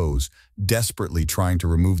other's clothes, desperately trying to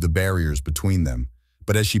remove the barriers between them.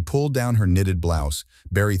 But as she pulled down her knitted blouse,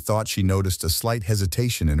 Barry thought she noticed a slight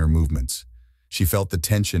hesitation in her movements. She felt the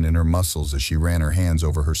tension in her muscles as she ran her hands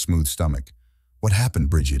over her smooth stomach. "What happened,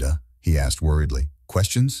 Brigida?" he asked worriedly.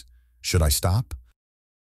 "Questions? Should I stop?"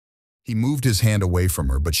 He moved his hand away from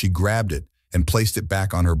her, but she grabbed it and placed it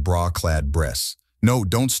back on her bra-clad breasts. "No,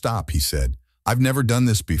 don't stop," he said. "I've never done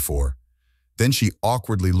this before." Then she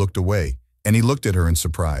awkwardly looked away, and he looked at her in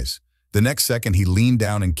surprise. The next second, he leaned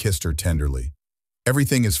down and kissed her tenderly.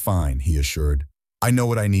 "Everything is fine," he assured. "I know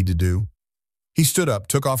what I need to do." He stood up,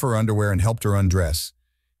 took off her underwear, and helped her undress.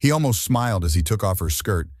 He almost smiled as he took off her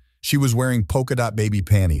skirt. She was wearing polka-dot baby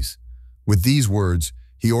panties. With these words,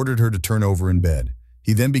 he ordered her to turn over in bed.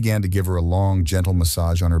 He then began to give her a long, gentle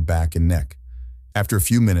massage on her back and neck. After a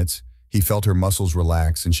few minutes, he felt her muscles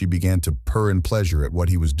relax and she began to purr in pleasure at what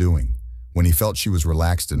he was doing. When he felt she was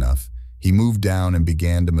relaxed enough, he moved down and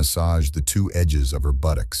began to massage the two edges of her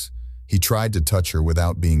buttocks. He tried to touch her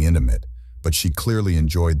without being intimate, but she clearly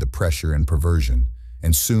enjoyed the pressure and perversion,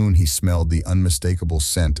 and soon he smelled the unmistakable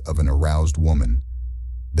scent of an aroused woman.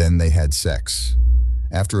 Then they had sex.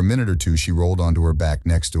 After a minute or two, she rolled onto her back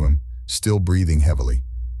next to him, still breathing heavily.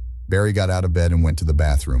 Barry got out of bed and went to the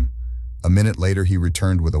bathroom. A minute later, he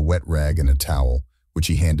returned with a wet rag and a towel, which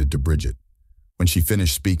he handed to Bridget. When she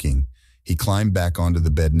finished speaking, he climbed back onto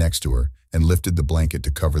the bed next to her and lifted the blanket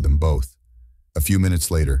to cover them both. A few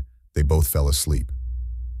minutes later, they both fell asleep.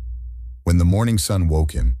 When the morning sun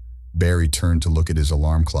woke him, Barry turned to look at his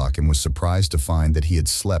alarm clock and was surprised to find that he had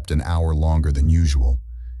slept an hour longer than usual.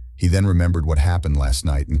 He then remembered what happened last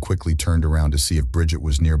night and quickly turned around to see if Bridget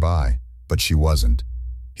was nearby, but she wasn't.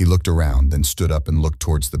 He looked around, then stood up and looked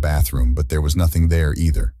towards the bathroom, but there was nothing there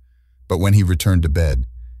either. But when he returned to bed,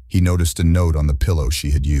 he noticed a note on the pillow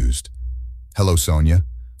she had used. "Hello, Sonia.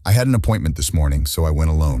 I had an appointment this morning, so I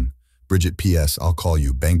went alone. Bridget, P.S. I'll call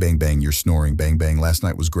you. Bang, bang, bang, you're snoring. Bang, bang, last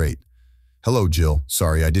night was great. Hello, Jill.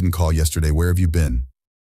 Sorry, I didn't call yesterday. Where have you been?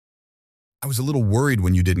 I was a little worried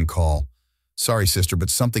when you didn't call. Sorry, sister, but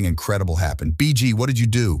something incredible happened. BG, what did you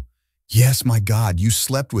do? Yes, my God, you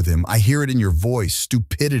slept with him. I hear it in your voice.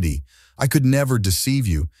 Stupidity. I could never deceive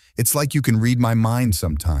you. It's like you can read my mind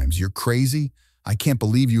sometimes. You're crazy? I can't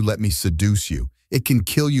believe you let me seduce you. It can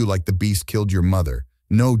kill you like the beast killed your mother.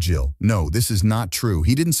 No, Jill, no, this is not true.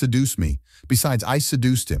 He didn't seduce me. Besides, I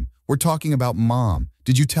seduced him. We're talking about Mom.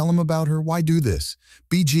 Did you tell him about her? Why do this?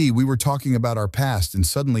 BG, we were talking about our past and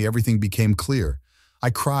suddenly everything became clear. I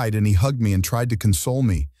cried and he hugged me and tried to console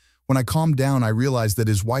me. When I calmed down, I realized that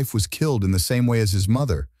his wife was killed in the same way as his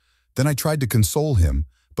mother. Then I tried to console him,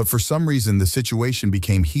 but for some reason the situation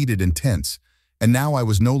became heated and tense, and now I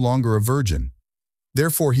was no longer a virgin.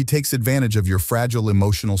 Therefore, he takes advantage of your fragile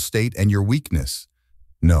emotional state and your weakness.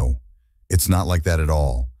 No, it's not like that at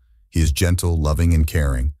all. He is gentle, loving, and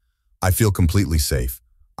caring. I feel completely safe.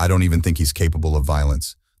 I don't even think he's capable of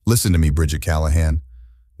violence. Listen to me, Bridget Callahan.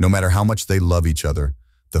 No matter how much they love each other,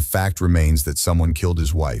 the fact remains that someone killed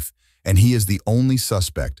his wife, and he is the only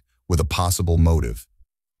suspect with a possible motive.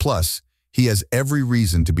 Plus, he has every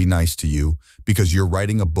reason to be nice to you because you're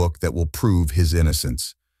writing a book that will prove his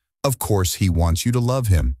innocence. Of course, he wants you to love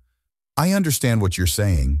him. I understand what you're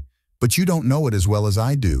saying, but you don't know it as well as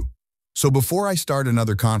I do. So before I start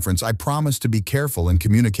another conference, I promise to be careful and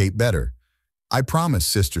communicate better. I promise,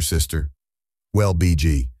 sister. Well,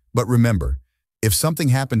 BG, but remember, if something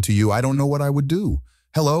happened to you, I don't know what I would do.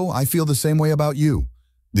 Hello, I feel the same way about you.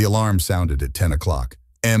 The alarm sounded at 10 o'clock.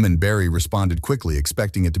 Em and Barry responded quickly,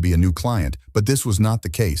 expecting it to be a new client, but this was not the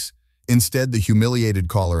case. Instead, the humiliated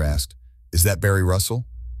caller asked, "Is that Barry Russell?"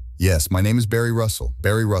 "Yes, my name is Barry Russell.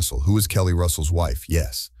 Barry Russell, who is Kelly Russell's wife,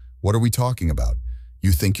 yes. What are we talking about?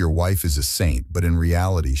 You think your wife is a saint, but in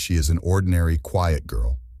reality, she is an ordinary, quiet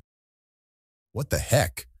girl." What the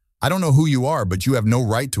heck? I don't know who you are, but you have no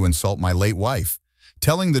right to insult my late wife.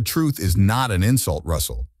 Telling the truth is not an insult,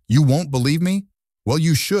 Russell. You won't believe me? Well,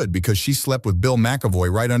 you should, because she slept with Bill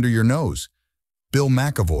McAvoy right under your nose. Bill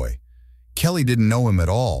McAvoy. Kelly didn't know him at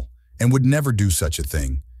all and would never do such a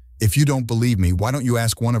thing. If you don't believe me, why don't you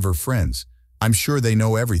ask one of her friends? I'm sure they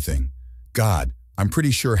know everything. God, I'm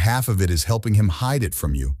pretty sure half of it is helping him hide it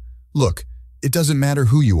from you. Look, it doesn't matter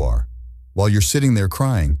who you are. While you're sitting there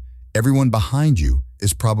crying, everyone behind you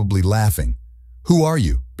is probably laughing. Who are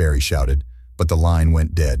you? Barry shouted, but the line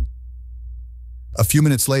went dead. A few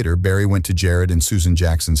minutes later, Barry went to Jared and Susan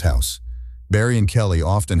Jackson's house. Barry and Kelly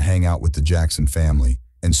often hang out with the Jackson family,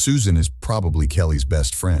 and Susan is probably Kelly's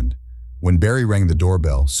best friend. When Barry rang the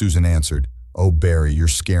doorbell, Susan answered, "Oh, Barry, you're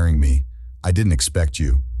scaring me. I didn't expect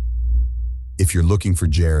you." "If you're looking for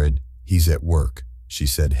Jared, he's at work," she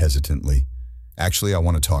said hesitantly. "Actually, I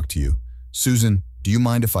want to talk to you." "Susan, do you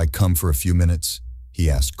mind if I come for a few minutes?" he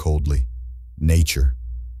asked coldly. "Nature."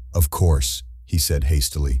 "Of course," he said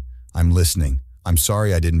hastily. "I'm listening. I'm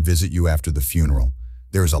sorry I didn't visit you after the funeral.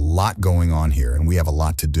 There is a lot going on here, and we have a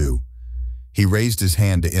lot to do." He raised his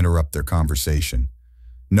hand to interrupt their conversation.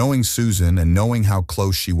 Knowing Susan and knowing how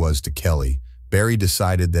close she was to Kelly, Barry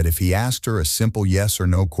decided that if he asked her a simple yes or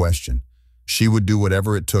no question, she would do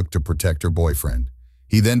whatever it took to protect her boyfriend.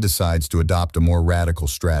 He then decides to adopt a more radical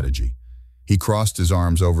strategy. He crossed his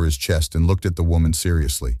arms over his chest and looked at the woman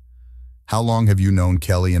seriously. "How long have you known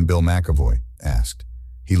Kelly and Bill McAvoy?" asked.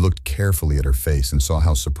 He looked carefully at her face and saw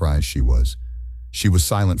how surprised she was. She was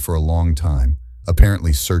silent for a long time,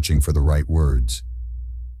 apparently searching for the right words.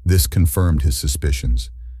 This confirmed his suspicions.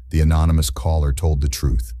 The anonymous caller told the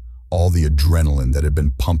truth. All the adrenaline that had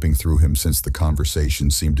been pumping through him since the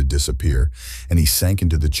conversation seemed to disappear, and he sank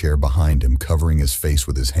into the chair behind him, covering his face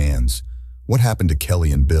with his hands. "What happened to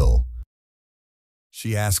Kelly and Bill?"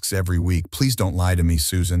 "She asks every week. Please don't lie to me,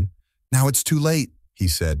 Susan." "Now it's too late," he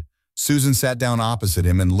said. Susan sat down opposite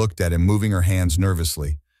him and looked at him, moving her hands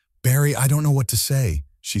nervously. "Barry, I don't know what to say,"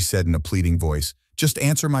 she said in a pleading voice. "Just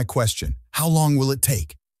answer my question. How long will it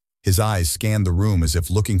take?" His eyes scanned the room as if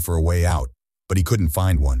looking for a way out, but he couldn't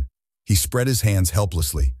find one. He spread his hands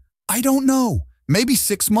helplessly. "I don't know. Maybe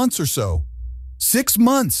 6 months or so." "6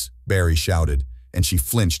 months!" Barry shouted, and she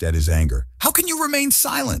flinched at his anger. "How can you remain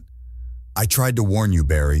silent?" "I tried to warn you,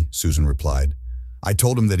 Barry," Susan replied. "I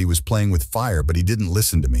told him that he was playing with fire, but he didn't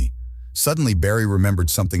listen to me." Suddenly, Barry remembered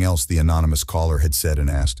something else the anonymous caller had said and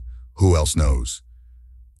asked, "Who else knows?"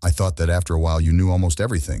 "I thought that after a while you knew almost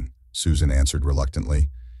everything," Susan answered reluctantly.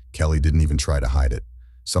 "Kelly didn't even try to hide it.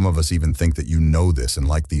 Some of us even think that you know this and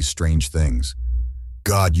like these strange things."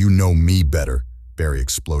 "God, you know me better," Barry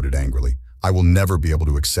exploded angrily. "I will never be able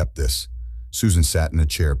to accept this." Susan sat in a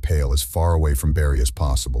chair, pale, as far away from Barry as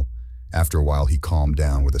possible. After a while, he calmed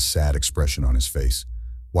down with a sad expression on his face.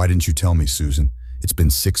 "Why didn't you tell me, Susan? It's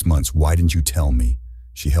been 6 months. Why didn't you tell me?"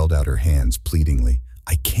 She held out her hands pleadingly.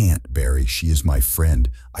 "I can't, Barry. She is my friend.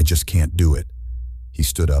 I just can't do it." He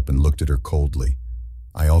stood up and looked at her coldly.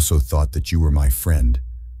 "I also thought that you were my friend.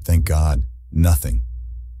 Thank God, nothing."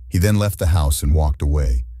 He then left the house and walked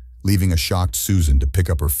away, leaving a shocked Susan to pick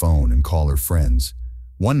up her phone and call her friends.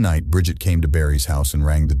 One night, Bridget came to Barry's house and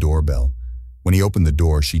rang the doorbell. When he opened the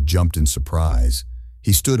door, she jumped in surprise.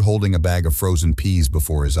 He stood holding a bag of frozen peas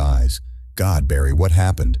before his eyes. "God, Barry, what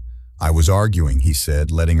happened?" "I was arguing," he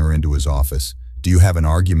said, letting her into his office. "Do you have an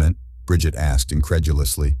argument?" Bridget asked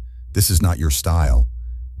incredulously. "This is not your style."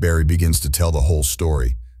 Barry begins to tell the whole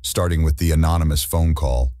story, starting with the anonymous phone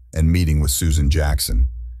call and meeting with Susan Jackson.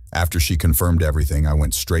 After she confirmed everything, I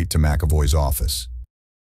went straight to McAvoy's office.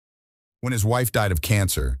 When his wife died of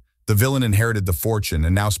cancer, the villain inherited the fortune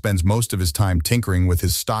and now spends most of his time tinkering with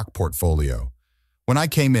his stock portfolio. When I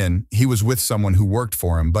came in, he was with someone who worked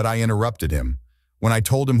for him, but I interrupted him. When I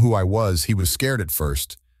told him who I was, he was scared at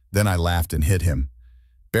first. Then I laughed and hit him.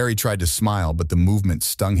 Barry tried to smile, but the movement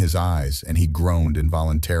stung his eyes, and he groaned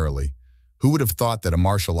involuntarily. Who would have thought that a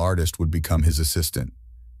martial artist would become his assistant?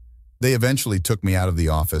 They eventually took me out of the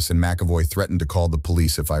office, and McAvoy threatened to call the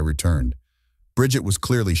police if I returned. Bridget was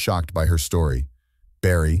clearly shocked by her story.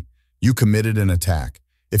 "Barry, you committed an attack.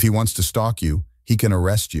 If he wants to stalk you, he can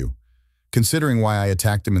arrest you. Considering why I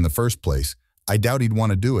attacked him in the first place, I doubt he'd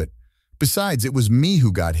want to do it. Besides, it was me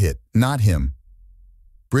who got hit, not him."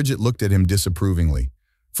 Bridget looked at him disapprovingly.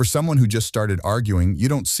 "For someone who just started arguing, you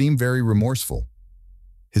don't seem very remorseful."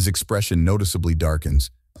 His expression noticeably darkens.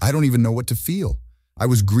 "I don't even know what to feel. I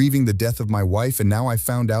was grieving the death of my wife, and now I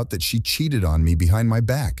found out that she cheated on me behind my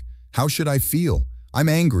back. How should I feel? I'm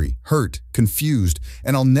angry, hurt, confused,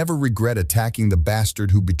 and I'll never regret attacking the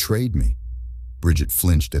bastard who betrayed me." Bridget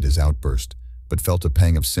flinched at his outburst. but felt a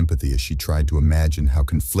pang of sympathy as she tried to imagine how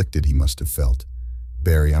conflicted he must have felt.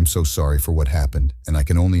 "Barry, I'm so sorry for what happened, and I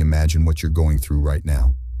can only imagine what you're going through right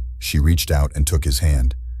now." She reached out and took his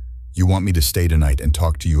hand. "You want me to stay tonight and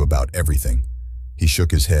talk to you about everything?" He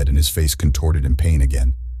shook his head and his face contorted in pain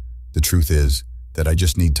again. "The truth is that I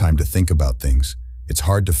just need time to think about things. It's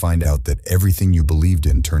hard to find out that everything you believed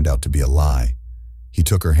in turned out to be a lie." He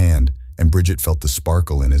took her hand, and Bridget felt the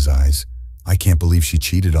sparkle in his eyes. "I can't believe she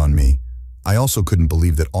cheated on me. I also couldn't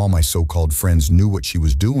believe that all my so-called friends knew what she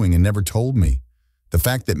was doing and never told me. The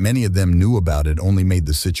fact that many of them knew about it only made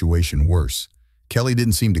the situation worse. Kelly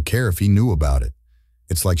didn't seem to care if he knew about it.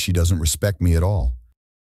 It's like she doesn't respect me at all.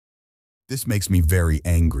 This makes me very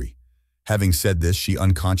angry." Having said this, she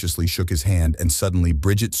unconsciously shook his hand, and suddenly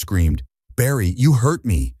Bridget screamed, "Barry, you hurt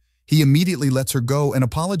me." He immediately lets her go and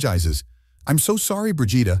apologizes. "I'm so sorry,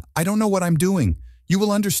 Brigida. I don't know what I'm doing. You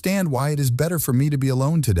will understand why it is better for me to be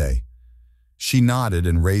alone today." She nodded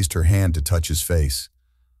and raised her hand to touch his face.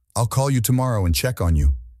 "I'll call you tomorrow and check on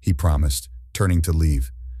you," he promised, turning to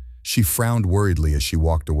leave. She frowned worriedly as she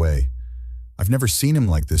walked away. "I've never seen him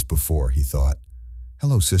like this before," he thought.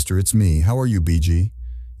 "Hello, sister, it's me. How are you, BG?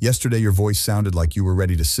 Yesterday your voice sounded like you were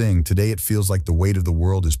ready to sing. Today it feels like the weight of the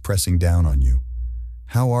world is pressing down on you."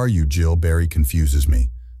 "How are you, Jill?" Barry confuses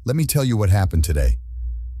me. "Let me tell you what happened today."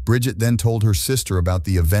 Bridget then told her sister about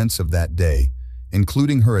the events of that day,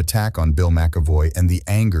 including her attack on Bill McAvoy and the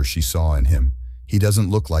anger she saw in him. "He doesn't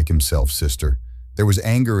look like himself, sister. There was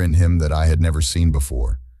anger in him that I had never seen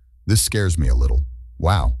before. This scares me a little."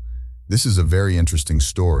 Wow, this is a very interesting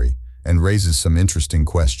story and raises some interesting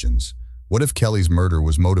questions. What if Kelly's murder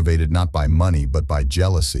was motivated not by money but by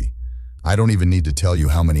jealousy? I don't even need to tell you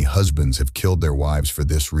how many husbands have killed their wives for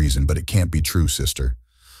this reason, but it can't be true, sister.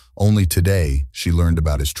 Only today she learned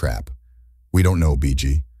about his trap. We don't know,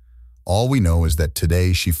 BG. All we know is that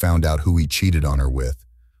today she found out who he cheated on her with.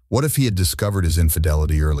 What if he had discovered his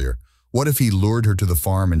infidelity earlier? What if he lured her to the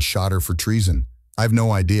farm and shot her for treason? I have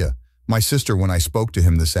no idea. My sister, when I spoke to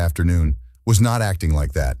him this afternoon, was not acting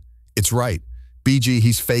like that. It's right. BG,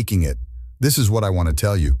 he's faking it. This is what I want to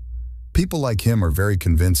tell you. People like him are very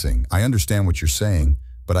convincing. I understand what you're saying,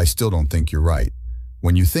 but I still don't think you're right.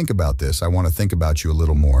 When you think about this, I want to think about you a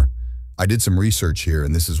little more. I did some research here,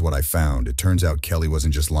 and this is what I found. It turns out Kelly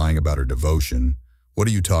wasn't just lying about her devotion. What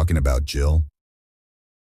are you talking about, Jill?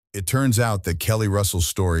 It turns out that Kelly Russell's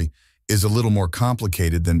story is a little more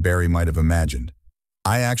complicated than Barry might have imagined.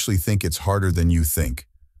 I actually think it's harder than you think.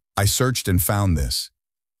 I searched and found this.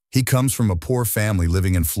 He comes from a poor family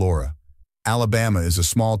living in Flora. Alabama is a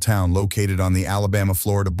small town located on the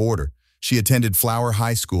Alabama-Florida border. She attended Flower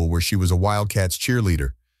High School, where she was a Wildcats cheerleader.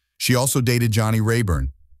 She also dated Johnny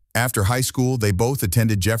Rayburn. After high school, they both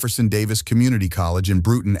attended Jefferson Davis Community College in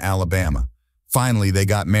Brewton, Alabama. Finally, they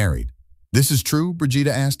got married. This is true?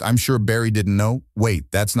 Brigida asked. I'm sure Barry didn't know.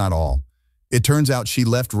 Wait, that's not all. It turns out she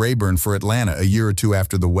left Rayburn for Atlanta a year or two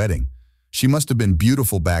after the wedding. She must have been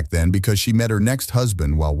beautiful back then because she met her next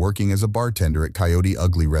husband while working as a bartender at Coyote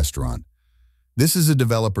Ugly Restaurant. This is a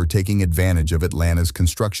developer taking advantage of Atlanta's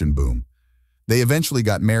construction boom. They eventually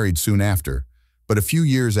got married soon after, but a few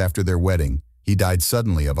years after their wedding, he died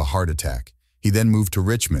suddenly of a heart attack. He then moved to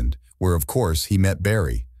Richmond, where of course he met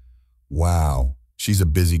Barry. Wow, she's a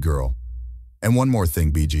busy girl. And one more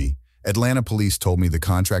thing, BG. Atlanta police told me the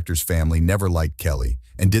contractor's family never liked Kelly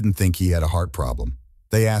and didn't think he had a heart problem.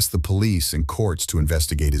 They asked the police and courts to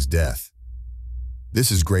investigate his death. This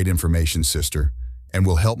is great information, sister, and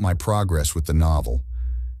will help my progress with the novel.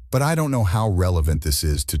 But I don't know how relevant this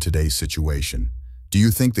is to today's situation. Do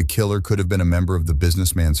you think the killer could have been a member of the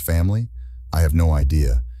businessman's family? I have no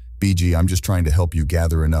idea. BG, I'm just trying to help you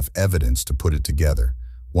gather enough evidence to put it together.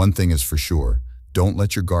 One thing is for sure, don't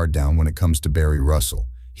let your guard down when it comes to Barry Russell.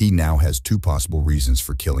 He now has 2 possible reasons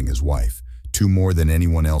for killing his wife, 2 more than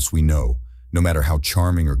anyone else we know. No matter how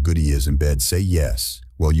charming or good he is in bed, say yes.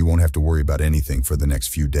 Well, you won't have to worry about anything for the next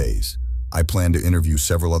few days. I plan to interview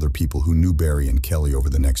several other people who knew Barry and Kelly over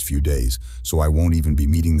the next few days, so I won't even be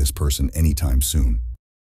meeting this person anytime soon.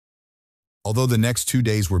 Although the next 2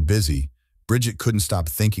 days were busy, Bridget couldn't stop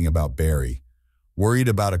thinking about Barry. Worried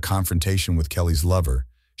about a confrontation with Kelly's lover,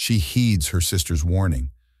 she heeds her sister's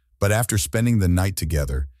warning. But after spending the night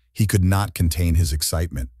together, he could not contain his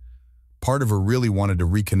excitement. Part of her really wanted to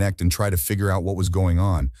reconnect and try to figure out what was going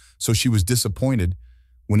on, so she was disappointed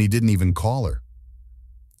when he didn't even call her.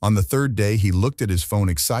 On the 3rd day, he looked at his phone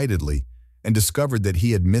excitedly and discovered that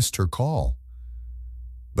he had missed her call.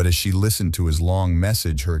 But as she listened to his long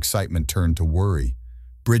message, her excitement turned to worry.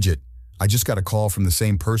 "Bridget, I just got a call from the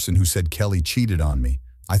same person who said Kelly cheated on me.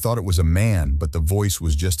 I thought it was a man, but the voice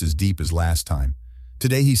was just as deep as last time.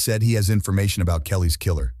 Today he said he has information about Kelly's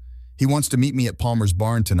killer. He wants to meet me at Palmer's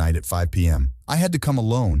barn tonight at 5 p.m. I had to come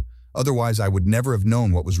alone, otherwise I would never have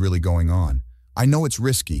known what was really going on. I know it's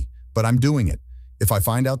risky, but I'm doing it. If I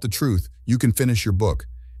find out the truth, you can finish your book.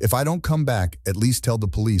 If I don't come back, at least tell the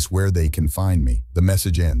police where they can find me. The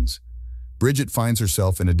message ends. Bridget finds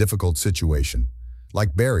herself in a difficult situation.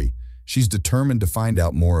 Like Barry, she's determined to find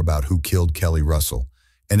out more about who killed Kelly Russell.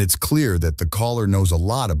 And it's clear that the caller knows a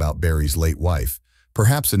lot about Barry's late wife,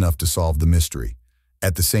 perhaps enough to solve the mystery.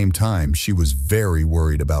 At the same time, she was very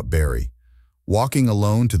worried about Barry. Walking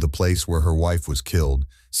alone to the place where her wife was killed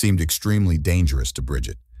seemed extremely dangerous to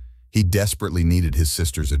Bridget. He desperately needed his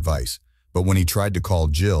sister's advice, but when he tried to call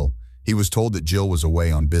Jill, he was told that Jill was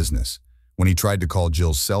away on business. When he tried to call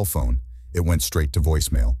Jill's cell phone, it went straight to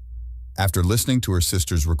voicemail. After listening to her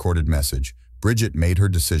sister's recorded message, Bridget made her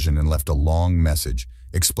decision and left a long message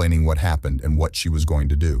explaining what happened and what she was going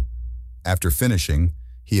to do. After finishing,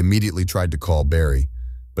 he immediately tried to call Barry,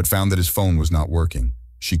 but found that his phone was not working.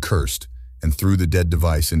 She cursed and threw the dead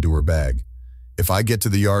device into her bag. If I get to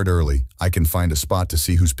the yard early, I can find a spot to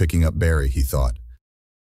see who's picking up Barry, he thought.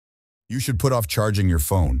 You should put off charging your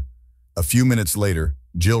phone. A few minutes later,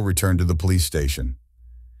 Jill returned to the police station.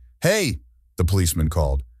 Hey, the policeman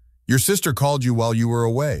called. Your sister called you while you were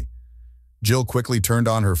away. Jill quickly turned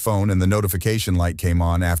on her phone and the notification light came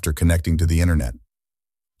on after connecting to the internet.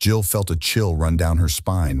 Jill felt a chill run down her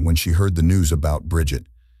spine when she heard the news about Bridget.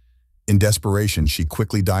 In desperation, she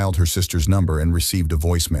quickly dialed her sister's number and received a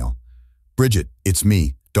voicemail. Bridget, it's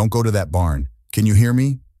me. Don't go to that barn. Can you hear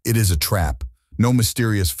me? It is a trap. No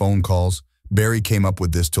mysterious phone calls. Barry came up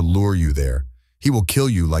with this to lure you there. He will kill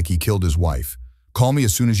you like he killed his wife. Call me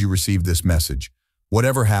as soon as you receive this message.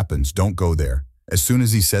 Whatever happens, don't go there. As soon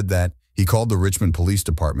as he said that, he called the Richmond Police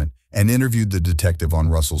Department and interviewed the detective on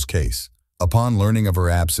Russell's case. Upon learning of her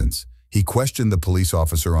absence, he questioned the police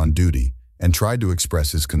officer on duty and tried to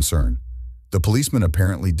express his concern. The policeman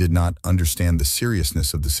apparently did not understand the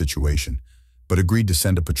seriousness of the situation, but agreed to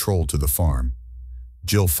send a patrol to the farm.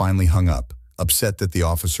 Jill finally hung up, upset that the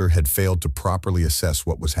officer had failed to properly assess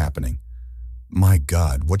what was happening. My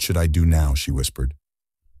God, what should I do now, she whispered.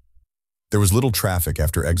 There was little traffic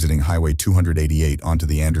after exiting Highway 288 onto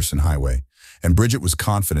the Anderson Highway, and Bridget was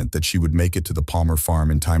confident that she would make it to the Palmer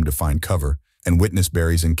farm in time to find cover and witness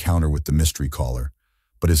Barry's encounter with the mystery caller.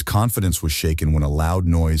 But his confidence was shaken when a loud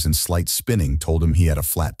noise and slight spinning told him he had a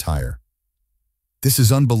flat tire. This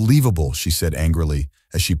is unbelievable, she said angrily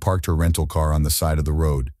as she parked her rental car on the side of the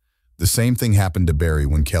road. The same thing happened to Barry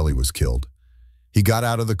when Kelly was killed. He got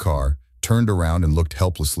out of the car, turned around and looked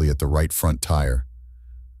helplessly at the right front tire.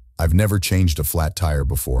 I've never changed a flat tire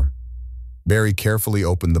before. Barry carefully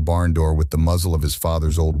opened the barn door with the muzzle of his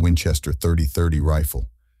father's old Winchester .30-30 rifle.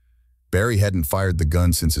 Barry hadn't fired the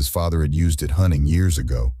gun since his father had used it hunting years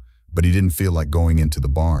ago, but he didn't feel like going into the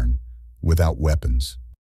barn without weapons.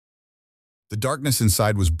 The darkness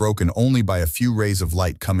inside was broken only by a few rays of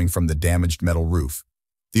light coming from the damaged metal roof.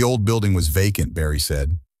 The old building was vacant, Barry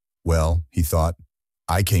said. Well, he thought,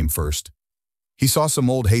 I came first. He saw some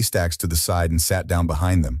old haystacks to the side and sat down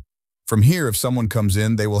behind them. From here, if someone comes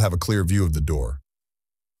in, they will have a clear view of the door.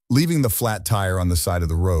 Leaving the flat tire on the side of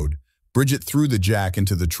the road, Bridget threw the jack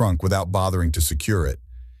into the trunk without bothering to secure it.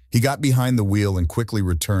 He got behind the wheel and quickly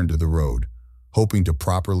returned to the road, hoping to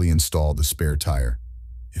properly install the spare tire.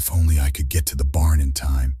 If only I could get to the barn in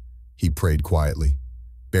time, he prayed quietly.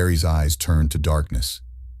 Barry's eyes turned to darkness.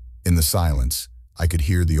 In the silence, I could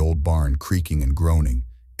hear the old barn creaking and groaning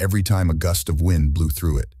every time a gust of wind blew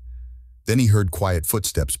through it. Then he heard quiet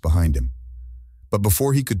footsteps behind him. But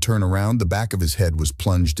before he could turn around, the back of his head was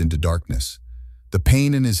plunged into darkness. The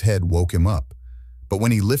pain in his head woke him up, but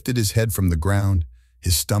when he lifted his head from the ground,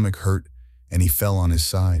 his stomach hurt and he fell on his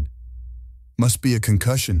side. Must be a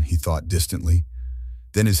concussion, he thought distantly.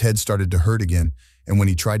 Then his head started to hurt again, and when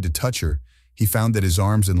he tried to touch her, he found that his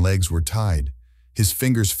arms and legs were tied. His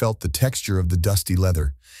fingers felt the texture of the dusty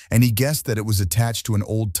leather, and he guessed that it was attached to an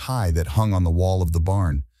old tie that hung on the wall of the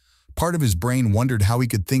barn. Part of his brain wondered how he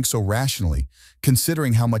could think so rationally,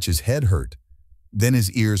 considering how much his head hurt. Then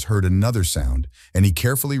his ears heard another sound, and he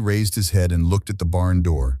carefully raised his head and looked at the barn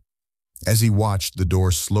door. As he watched, the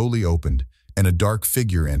door slowly opened, and a dark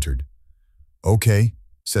figure entered. Okay,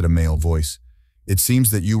 said a male voice. It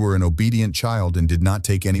seems that you were an obedient child and did not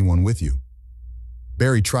take anyone with you.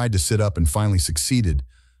 Barry tried to sit up and finally succeeded,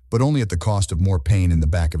 but only at the cost of more pain in the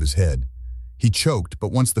back of his head. He choked,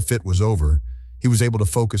 but once the fit was over, he was able to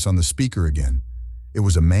focus on the speaker again. It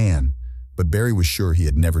was a man, but Barry was sure he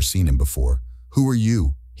had never seen him before. Who are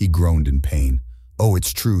you? He groaned in pain. Oh,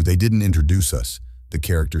 it's true, they didn't introduce us, the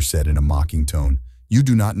character said in a mocking tone. You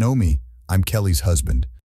do not know me. I'm Kelly's husband.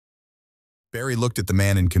 Barry looked at the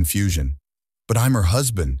man in confusion. But I'm her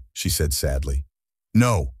husband, she said sadly.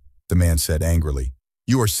 No, the man said angrily.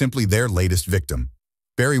 You are simply their latest victim.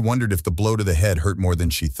 Barry wondered if the blow to the head hurt more than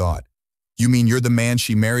she thought. You mean you're the man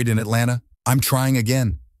she married in Atlanta? I'm trying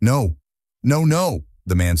again. No, no,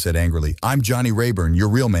 the man said angrily. I'm Johnny Rayburn, your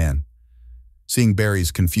real man. Seeing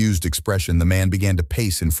Barry's confused expression, the man began to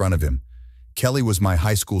pace in front of him. Kelly was my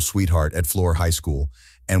high school sweetheart at Floor High School,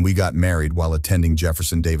 and we got married while attending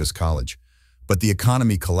Jefferson Davis College. But the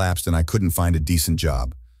economy collapsed and I couldn't find a decent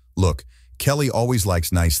job. Look, Kelly always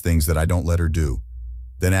likes nice things that I don't let her do.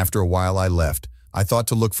 Then after a while I left. I thought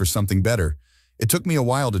to look for something better. It took me a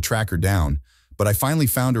while to track her down, but I finally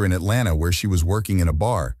found her in Atlanta where she was working in a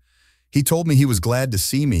bar. He told me he was glad to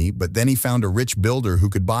see me, but then he found a rich builder who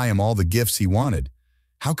could buy him all the gifts he wanted.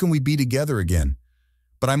 How can we be together again?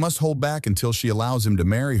 But I must hold back until she allows him to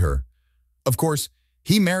marry her. Of course,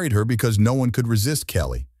 he married her because no one could resist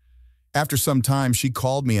Kelly. After some time, she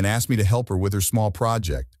called me and asked me to help her with her small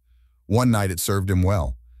project. One night it served him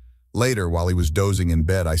well. Later, while he was dozing in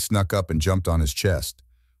bed, I snuck up and jumped on his chest.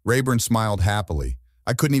 Rayburn smiled happily.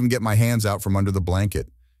 I couldn't even get my hands out from under the blanket.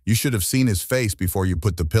 You should have seen his face before you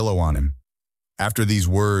put the pillow on him. After these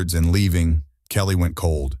words and leaving, Kelly went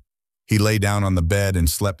cold. He lay down on the bed and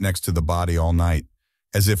slept next to the body all night,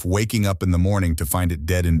 as if waking up in the morning to find it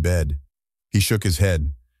dead in bed. He shook his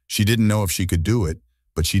head. She didn't know if she could do it,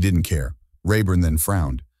 but she didn't care. Rayburn then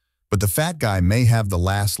frowned. But the fat guy may have the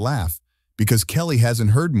last laugh, because Kelly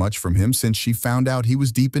hasn't heard much from him since she found out he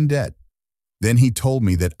was deep in debt. Then he told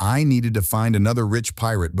me that I needed to find another rich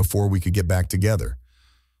pirate before we could get back together.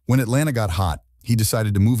 When Atlanta got hot, he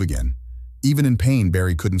decided to move again. Even in pain,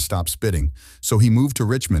 Barry couldn't stop spitting, so he moved to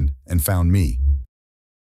Richmond and found me.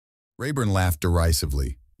 Rayburn laughed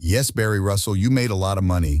derisively. Yes, Barry Russell, you made a lot of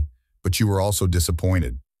money, but you were also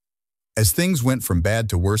disappointed. As things went from bad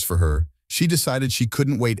to worse for her, she decided she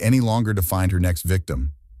couldn't wait any longer to find her next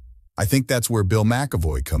victim. I think that's where Bill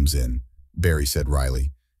McAvoy comes in, Barry said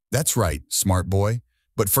wryly. That's right, smart boy.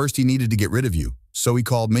 But first he needed to get rid of you, so he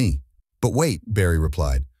called me. But wait, Barry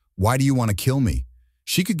replied. Why do you want to kill me?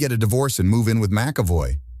 She could get a divorce and move in with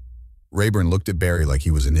McAvoy. Rayburn looked at Barry like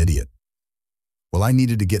he was an idiot. Well, I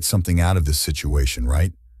needed to get something out of this situation,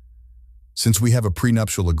 right? Since we have a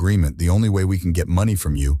prenuptial agreement, the only way we can get money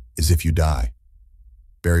from you is if you die.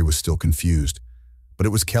 Barry was still confused, but it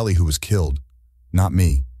was Kelly who was killed, not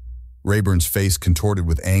me. Rayburn's face contorted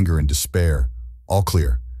with anger and despair. All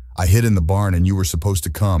clear. I hid in the barn and you were supposed to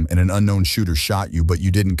come, and an unknown shooter shot you, but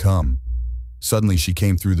you didn't come. Suddenly she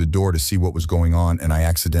came through the door to see what was going on, and I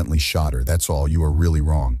accidentally shot her. That's all. You are really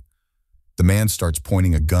wrong. The man starts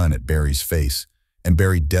pointing a gun at Barry's face, and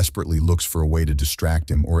Barry desperately looks for a way to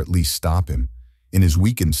distract him or at least stop him. In his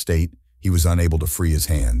weakened state, he was unable to free his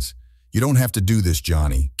hands. You don't have to do this,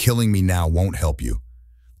 Johnny. Killing me now won't help you.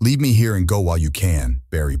 Leave me here and go while you can,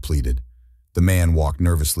 Barry pleaded. The man walked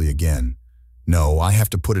nervously again. No, I have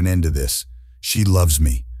to put an end to this. She loves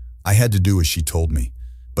me. I had to do as she told me.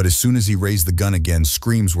 But as soon as he raised the gun again,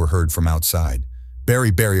 screams were heard from outside.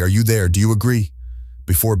 Barry, are you there? Do you agree?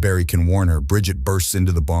 Before Barry can warn her, Bridget bursts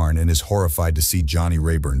into the barn and is horrified to see Johnny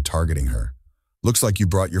Rayburn targeting her. Looks like you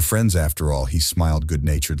brought your friends after all, he smiled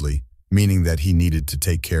good-naturedly, meaning that he needed to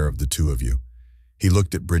take care of the two of you. He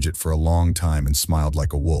looked at Bridget for a long time and smiled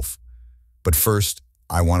like a wolf. But first,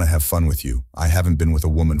 I want to have fun with you. I haven't been with a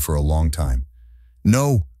woman for a long time.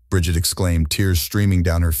 No, Bridget exclaimed, tears streaming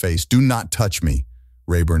down her face. Do not touch me.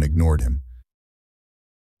 Rayburn ignored him.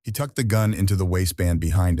 He tucked the gun into the waistband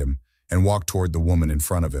behind him and walked toward the woman in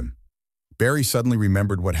front of him. Barry suddenly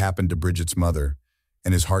remembered what happened to Bridget's mother,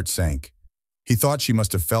 and his heart sank. He thought she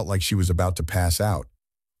must have felt like she was about to pass out.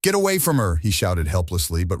 Get away from her, he shouted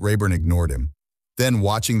helplessly, but Rayburn ignored him. Then,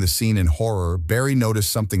 watching the scene in horror, Barry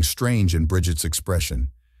noticed something strange in Bridget's expression.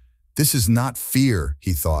 This is not fear,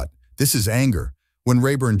 he thought. This is anger. When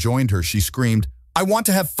Rayburn joined her, she screamed, I want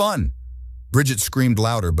to have fun! Bridget screamed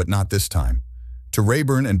louder, but not this time. To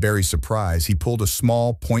Rayburn and Barry's surprise, he pulled a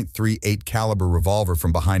small .38 caliber revolver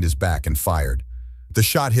from behind his back and fired. The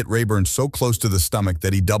shot hit Rayburn so close to the stomach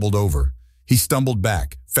that he doubled over. He stumbled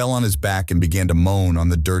back, fell on his back, and began to moan on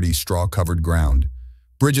the dirty, straw-covered ground.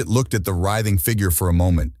 Bridget looked at the writhing figure for a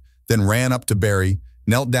moment, then ran up to Barry,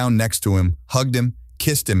 knelt down next to him, hugged him,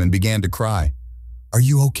 kissed him, and began to cry. Are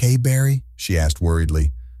you okay, Barry? She asked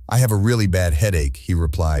worriedly. I have a really bad headache, he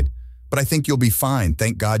replied. But I think you'll be fine.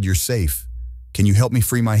 Thank God you're safe. Can you help me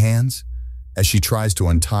free my hands? As she tries to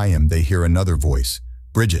untie him, they hear another voice.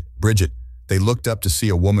 Bridget, Bridget. They looked up to see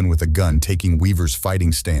a woman with a gun taking Weaver's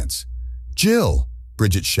fighting stance. Jill,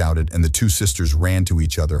 Bridget shouted, and the two sisters ran to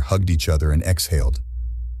each other, hugged each other, and exhaled.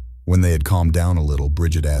 When they had calmed down a little,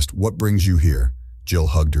 Bridget asked, "What brings you here?" Jill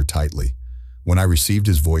hugged her tightly. "When I received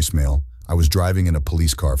his voicemail, I was driving in a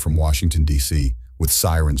police car from Washington, D.C., with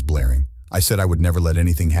sirens blaring. I said I would never let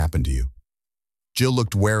anything happen to you." Jill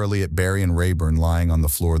looked warily at Barry and Rayburn lying on the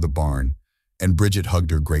floor of the barn, and Bridget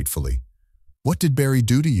hugged her gratefully. "What did Barry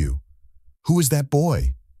do to you? Who is that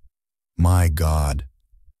boy?" "My God."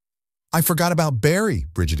 "I forgot about Barry,"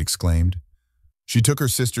 Bridget exclaimed. She took her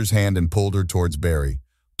sister's hand and pulled her towards Barry.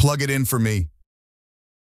 "Plug it in for me."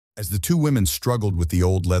 As the two women struggled with the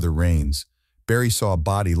old leather reins, Barry saw a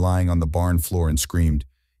body lying on the barn floor and screamed,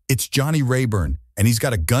 "It's Johnny Rayburn, and he's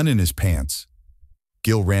got a gun in his pants."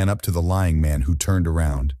 Gil ran up to the lying man, who turned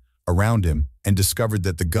around him, and discovered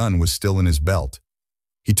that the gun was still in his belt.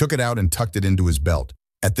 He took it out and tucked it into his belt.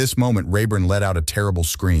 At this moment, Rayburn let out a terrible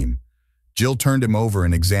scream. Jill turned him over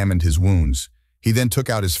and examined his wounds. He then took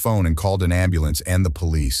out his phone and called an ambulance and the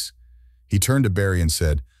police. He turned to Barry and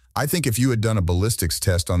said, "I think if you had done a ballistics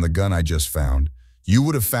test on the gun I just found, you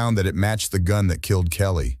would have found that it matched the gun that killed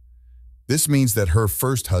Kelly. This means that her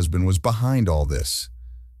first husband was behind all this."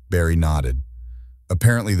 Barry nodded.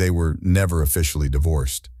 Apparently they were never officially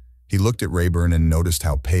divorced. He looked at Rayburn and noticed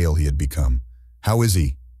how pale he had become. "How is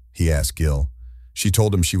he asked Gil. She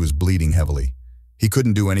told him she was bleeding heavily. He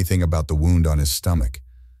couldn't do anything about the wound on his stomach.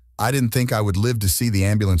 "I didn't think I would live to see the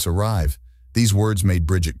ambulance arrive." These words made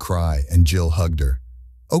Bridget cry, and Jill hugged her.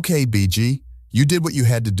 "Okay, BG, you did what you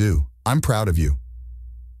had to do. I'm proud of you."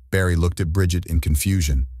 Barry looked at Bridget in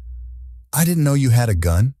confusion. "I didn't know you had a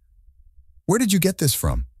gun. Where did you get this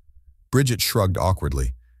from?" Bridget shrugged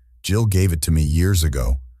awkwardly. "Jill gave it to me years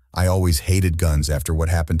ago. I always hated guns after what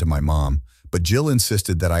happened to my mom, but Jill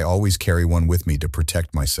insisted that I always carry one with me to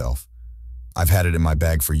protect myself. I've had it in my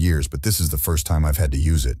bag for years, but this is the first time I've had to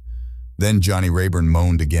use it." Then Johnny Rayburn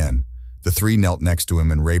moaned again. The three knelt next to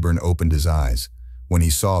him, and Rayburn opened his eyes. When he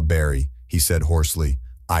saw Barry, he said hoarsely,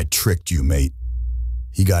 "I tricked you, mate.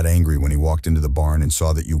 He got angry when he walked into the barn and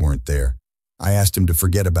saw that you weren't there. I asked him to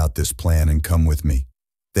forget about this plan and come with me.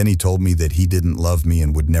 Then he told me that he didn't love me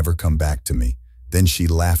and would never come back to me. Then she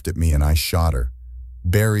laughed at me and I shot her."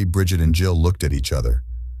 Barry, Bridget, and Jill looked at each other.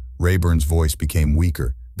 Rayburn's voice became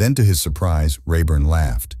weaker. Then, to his surprise, Rayburn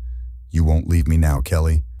laughed. "You won't leave me now,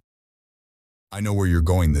 Kelly? I know where you're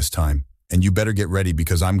going this time, and you better get ready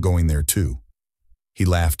because I'm going there too." He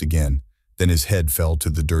laughed again. Then his head fell to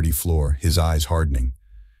the dirty floor, his eyes hardening.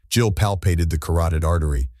 Jill palpated the carotid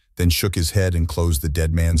artery, then shook his head and closed the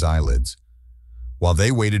dead man's eyelids. While they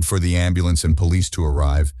waited for the ambulance and police to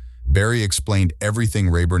arrive, Barry explained everything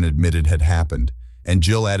Rayburn admitted had happened, and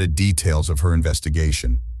Jill added details of her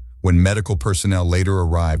investigation. When medical personnel later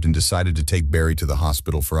arrived and decided to take Barry to the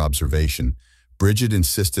hospital for observation, Bridget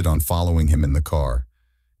insisted on following him in the car.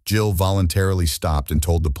 Jill voluntarily stopped and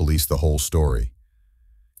told the police the whole story.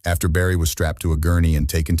 After Barry was strapped to a gurney and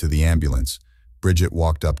taken to the ambulance, Bridget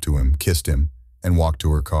walked up to him, kissed him, and walked to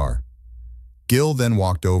her car. Gil then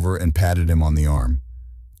walked over and patted him on the arm.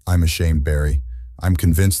 "I'm ashamed, Barry. I'm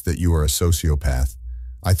convinced that you are a sociopath.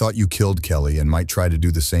 I thought you killed Kelly and might try to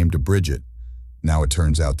do the same to Bridget. Now it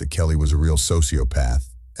turns out that Kelly was a real sociopath,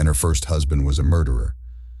 and her first husband was a murderer.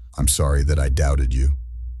 I'm sorry that I doubted you."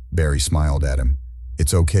 Barry smiled at him.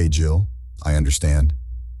 "It's okay, Jill. I understand."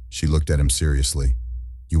 She looked at him seriously.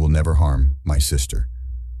 "You will never harm my sister."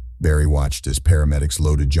 Barry watched as paramedics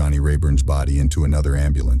loaded Johnny Rayburn's body into another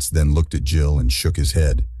ambulance, then looked at Jill and shook his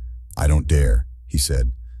head. "I don't dare," he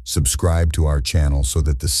said. "Subscribe to our channel so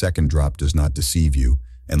that the second drop does not deceive you,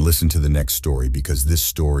 and listen to the next story because this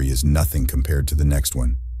story is nothing compared to the next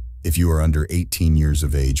one. If you are under 18 years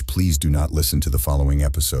of age, please do not listen to the following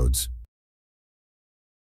episodes.